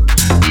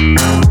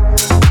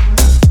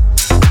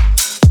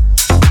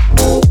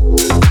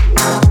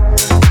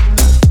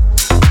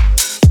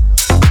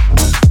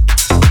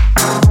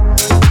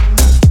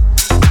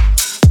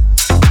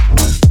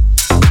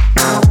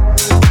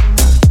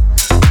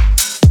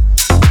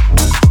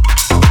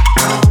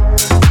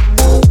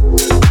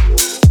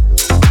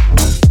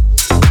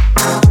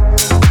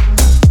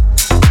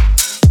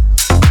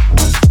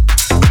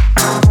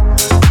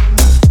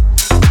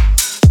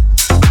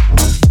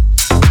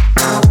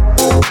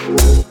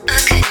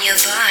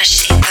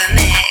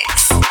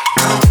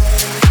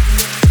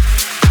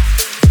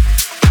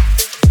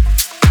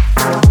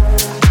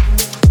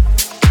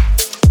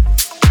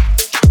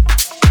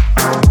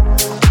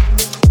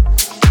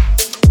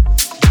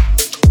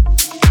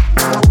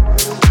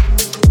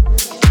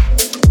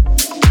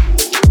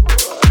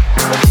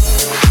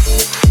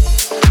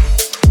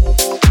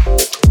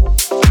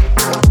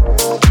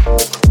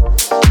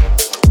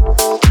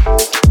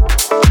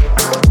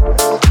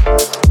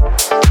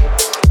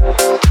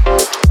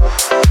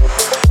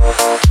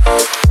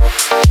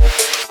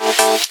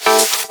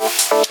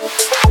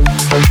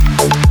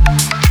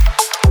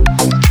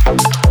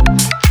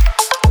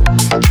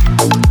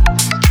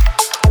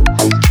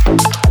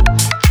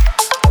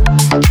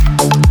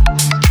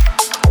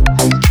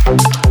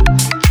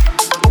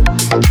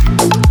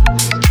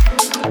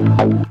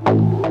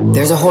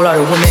 There's a whole lot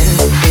of women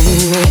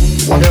in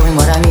me, wondering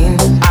what I mean.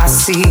 I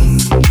see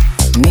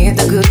me,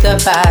 the good, the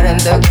bad, and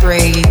the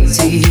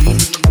crazy.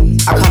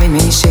 I come in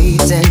many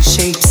shades and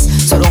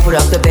shapes, so don't put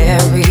up the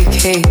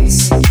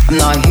barricades. I'm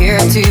not here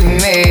to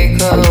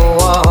make a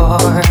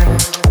war,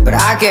 but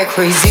I get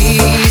crazy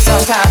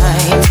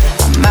sometimes.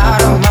 I'm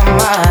out of my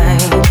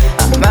mind,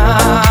 I'm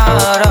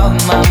out of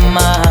my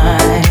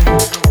mind.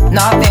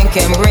 Nothing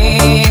can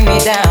bring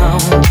me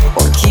down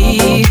or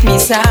keep me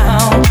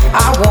sound.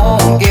 I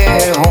won't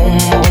get home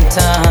on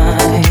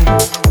time.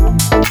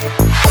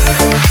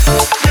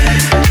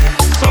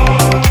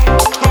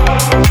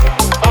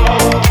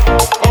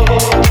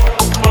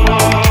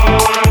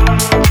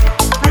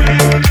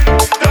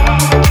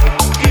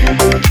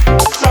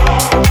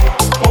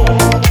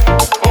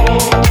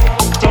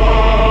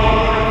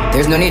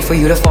 There's no need for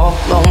you to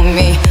follow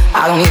me.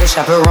 I don't need a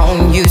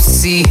chaperone, you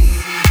see.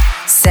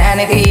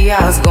 Sanity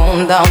has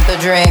gone down the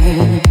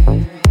drain.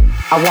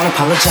 I won't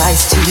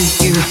apologize to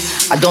you.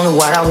 I don't know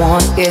what I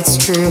want, it's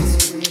true.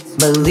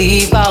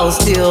 Believe I'll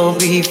still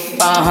be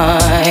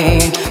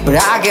fine, but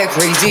I get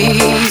crazy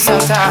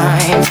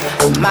sometimes.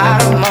 I'm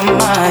out of my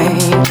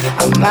mind,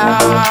 I'm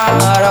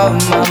out of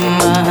my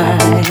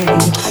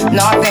mind.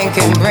 Nothing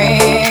can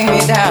bring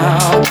me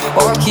down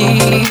or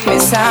keep me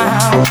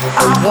sound.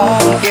 I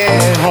won't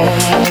get home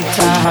on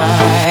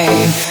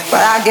time,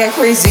 but I get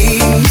crazy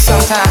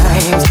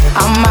sometimes.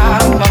 I'm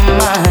out of my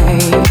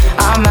mind,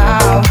 I'm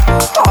out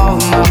of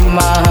my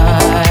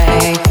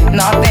mind.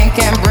 Nothing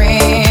can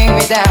bring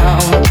me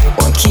down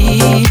or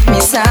keep me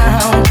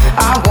sound.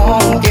 I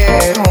won't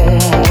get home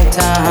on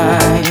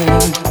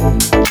time.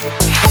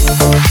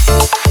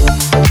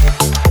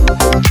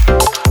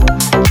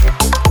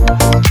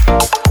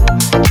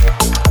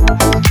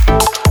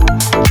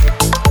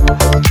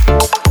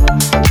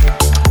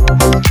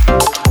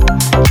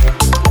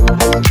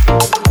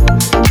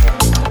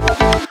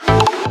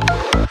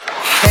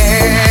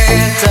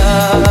 Heads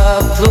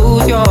up,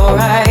 close your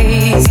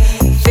eyes,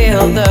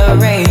 feel the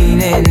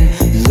rain and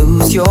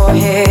lose your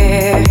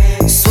hair.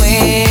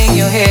 Swing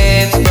your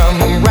hips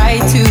from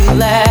right to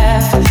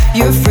left.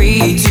 You're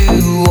free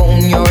to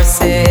own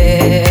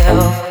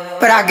yourself.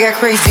 But I get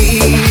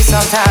crazy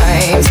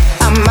sometimes.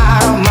 I'm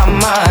out of my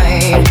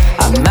mind,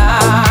 I'm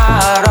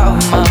out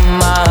of my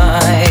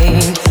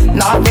mind.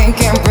 Nothing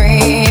can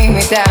bring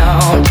me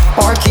down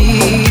or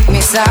keep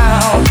me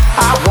sound.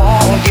 I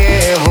won't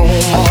get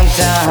home on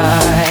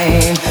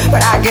time,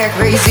 but I get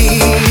crazy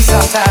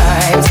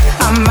sometimes.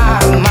 I'm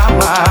out of my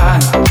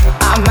mind,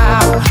 I'm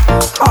out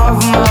of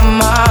my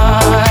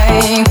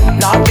mind.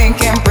 Nothing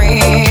can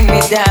bring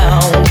me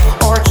down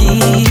or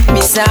keep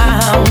me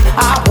sound.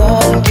 I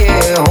won't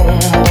get home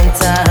on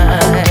time.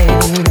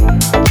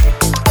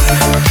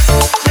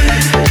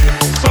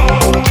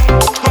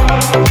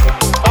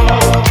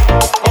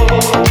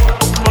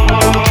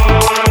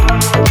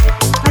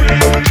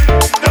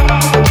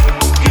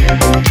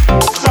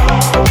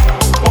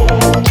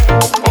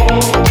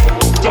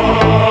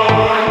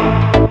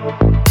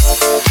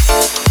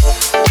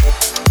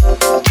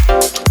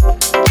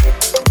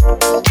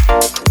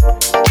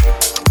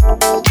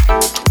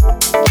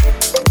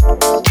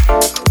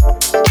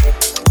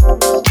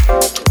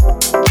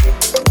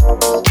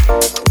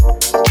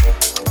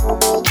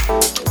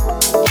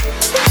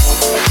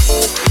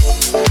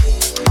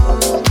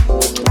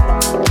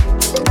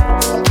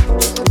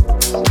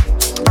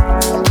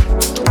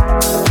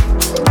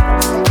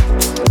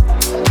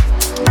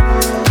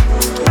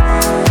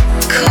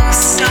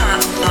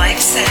 Coolstart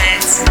live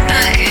sets.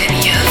 Erkan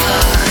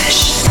Yavas.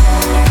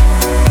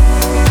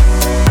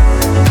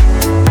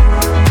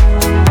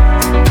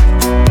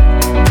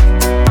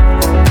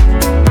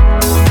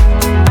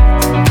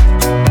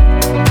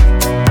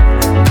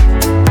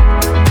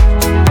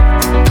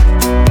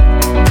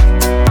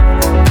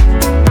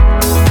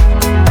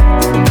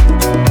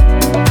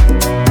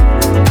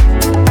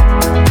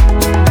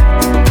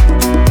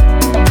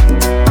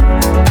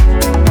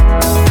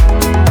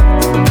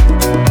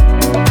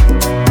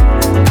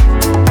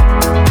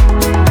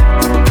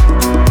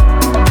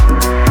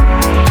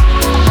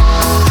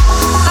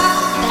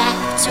 Back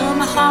to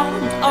my home,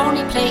 the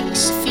only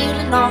place I feel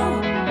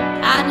alone.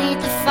 I need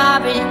the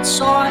foreign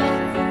soil.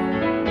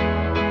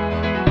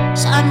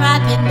 Sun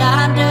ripened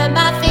under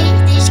my feet.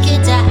 These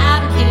kids are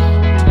out of heat.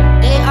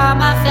 They are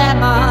my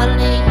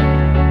family.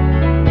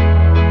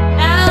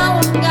 Now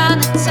I'm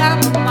gonna tell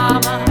my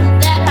mama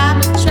that I'm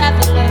a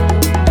traveler.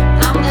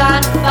 I'm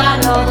gonna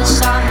follow the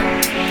sun.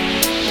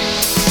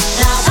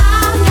 Now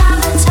I'm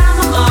gonna tell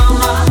my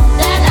mama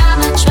that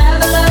I'm a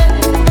traveler.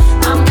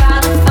 I'm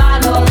gonna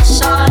follow the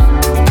sun.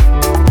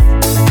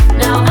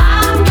 Now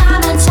I'm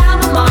gonna tell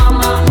my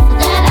mama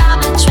that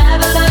I'm a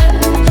traveler.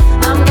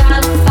 I'm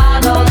gonna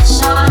follow the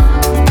sun.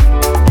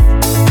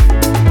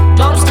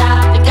 Don't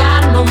stop, you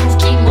gotta move,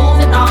 keep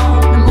moving on,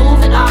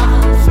 moving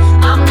off.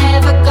 I'm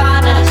never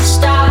gonna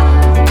stop.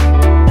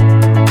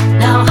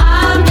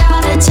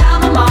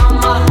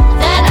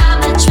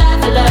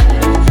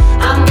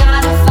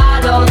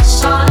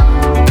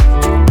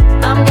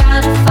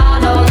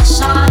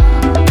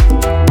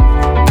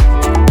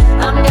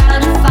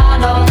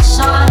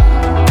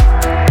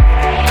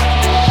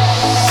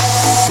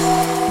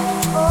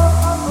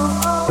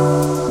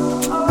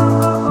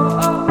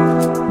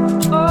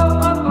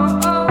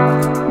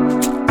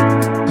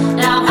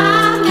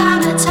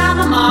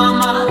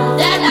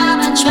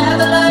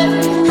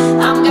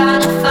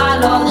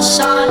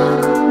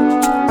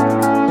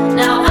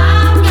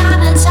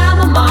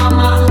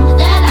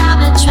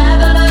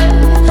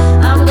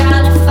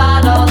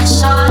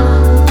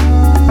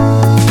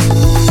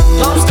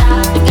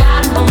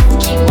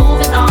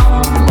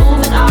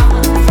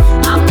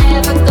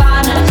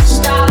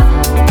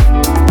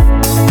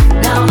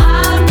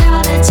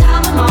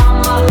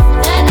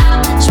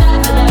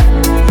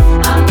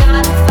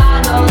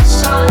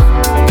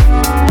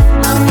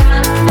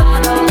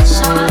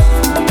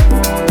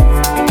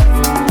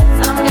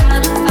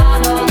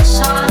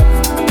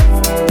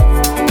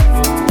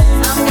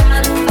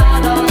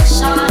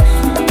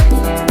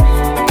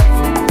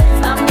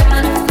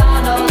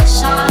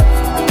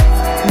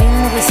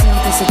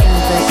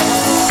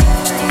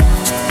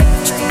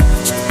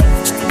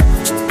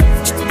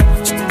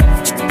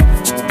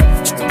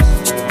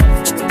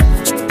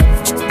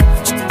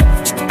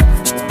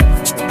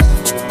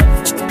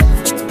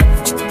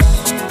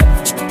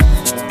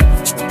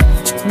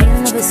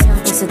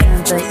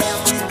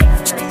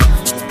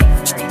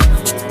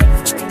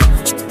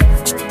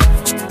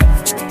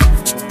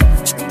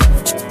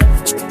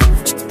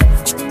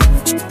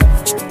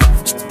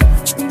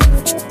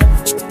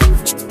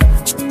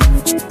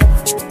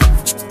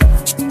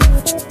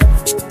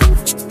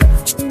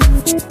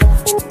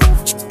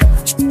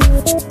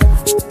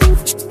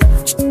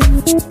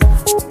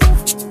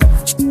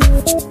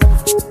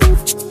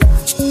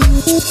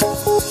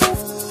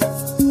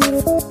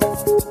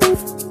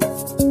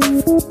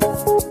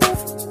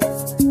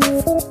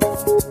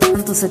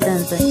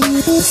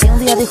 Nací un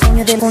día de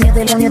junio del junio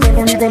del junio del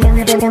junio del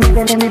junio del junio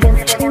del junio del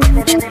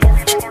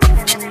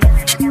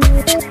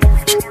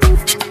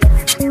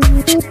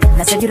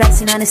nací a llorar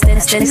sin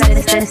anestesia.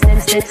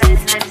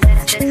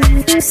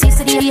 Sí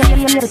sería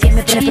porque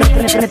me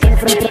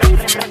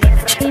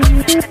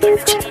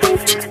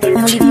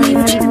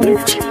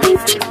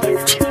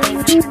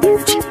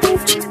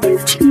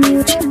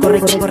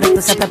correcto,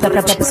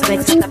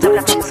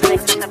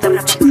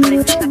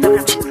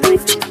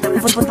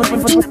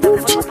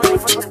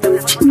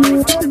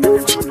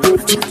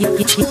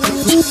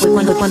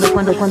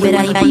 cuando ver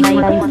ahí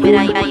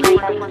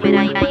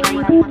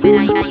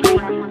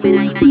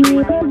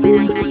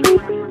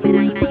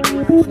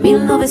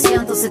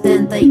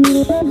 1970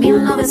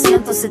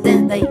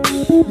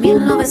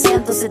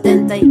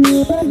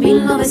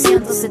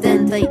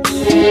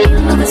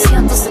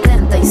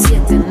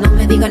 1977, no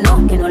me diga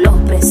no, que no lo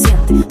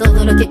presiente.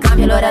 Todo lo que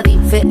cambia lo hará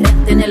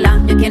diferente en el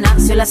año que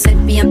nació la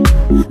serpiente.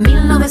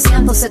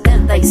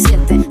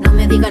 1977,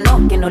 no me diga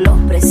no, que no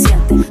lo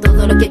presiente.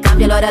 Todo lo que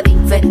cambia lo hará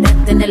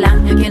diferente en el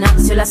año que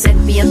nació la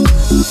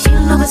serpiente.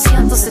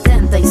 1977,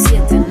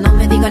 no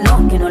me diga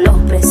no, que no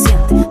lo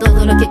presiente.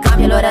 Todo lo que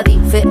cambia lo hará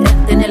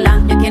diferente en el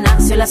año que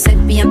nació la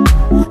serpiente.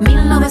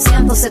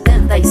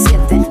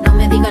 1977, no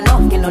me diga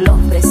no, que no lo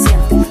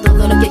presiente.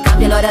 Todo lo que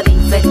cambia lo hará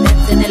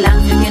diferente en el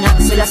año que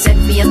nació la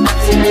serpiente.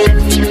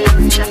 Todo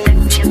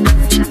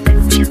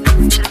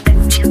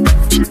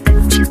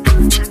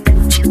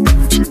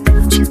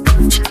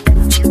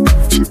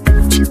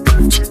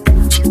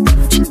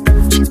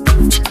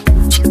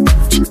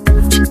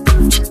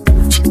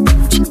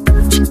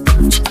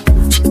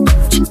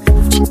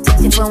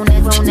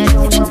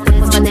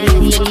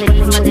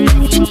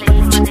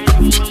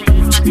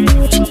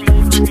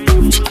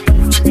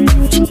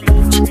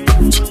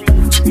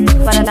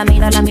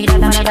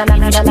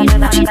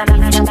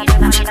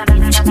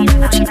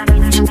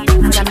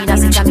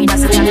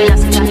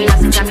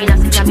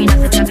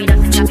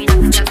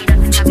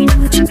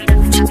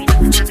que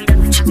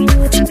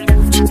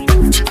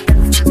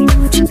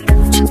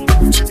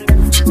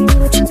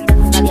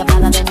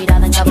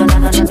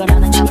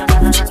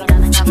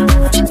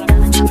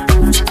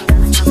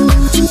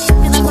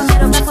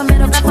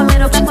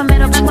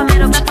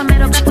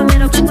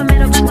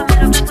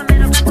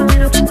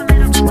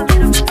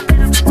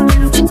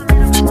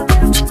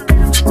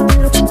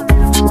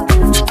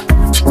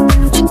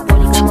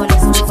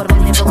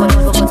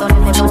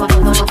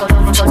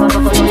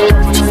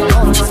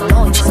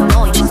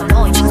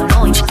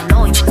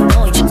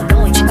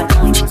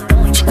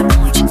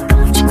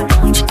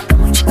lo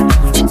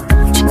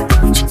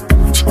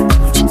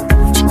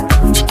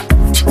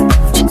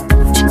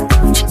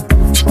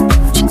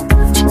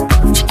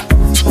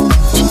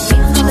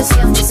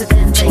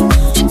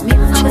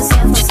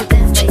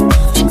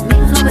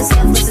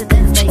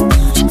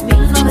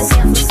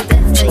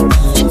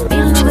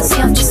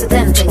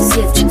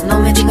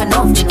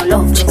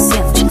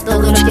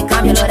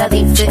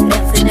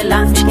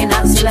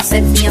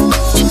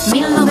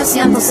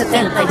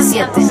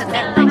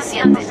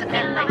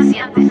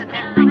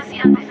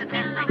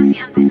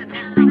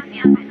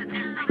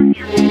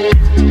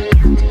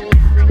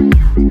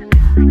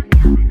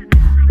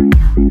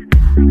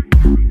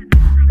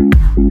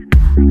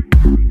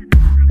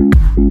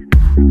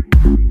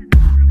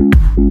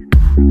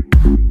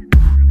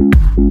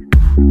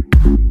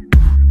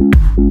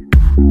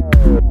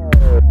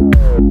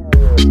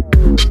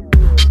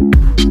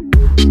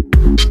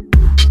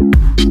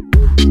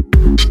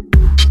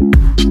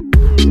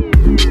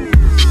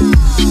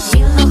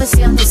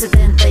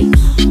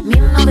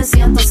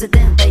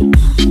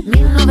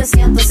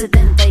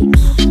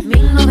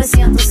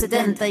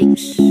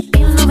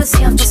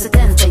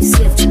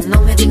diferente en el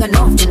año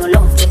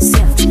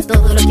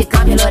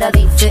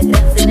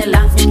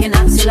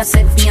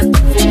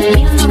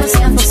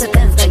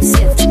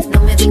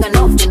que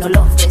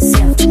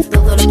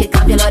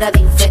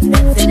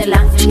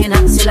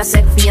nació la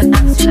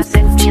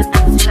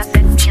serpiente.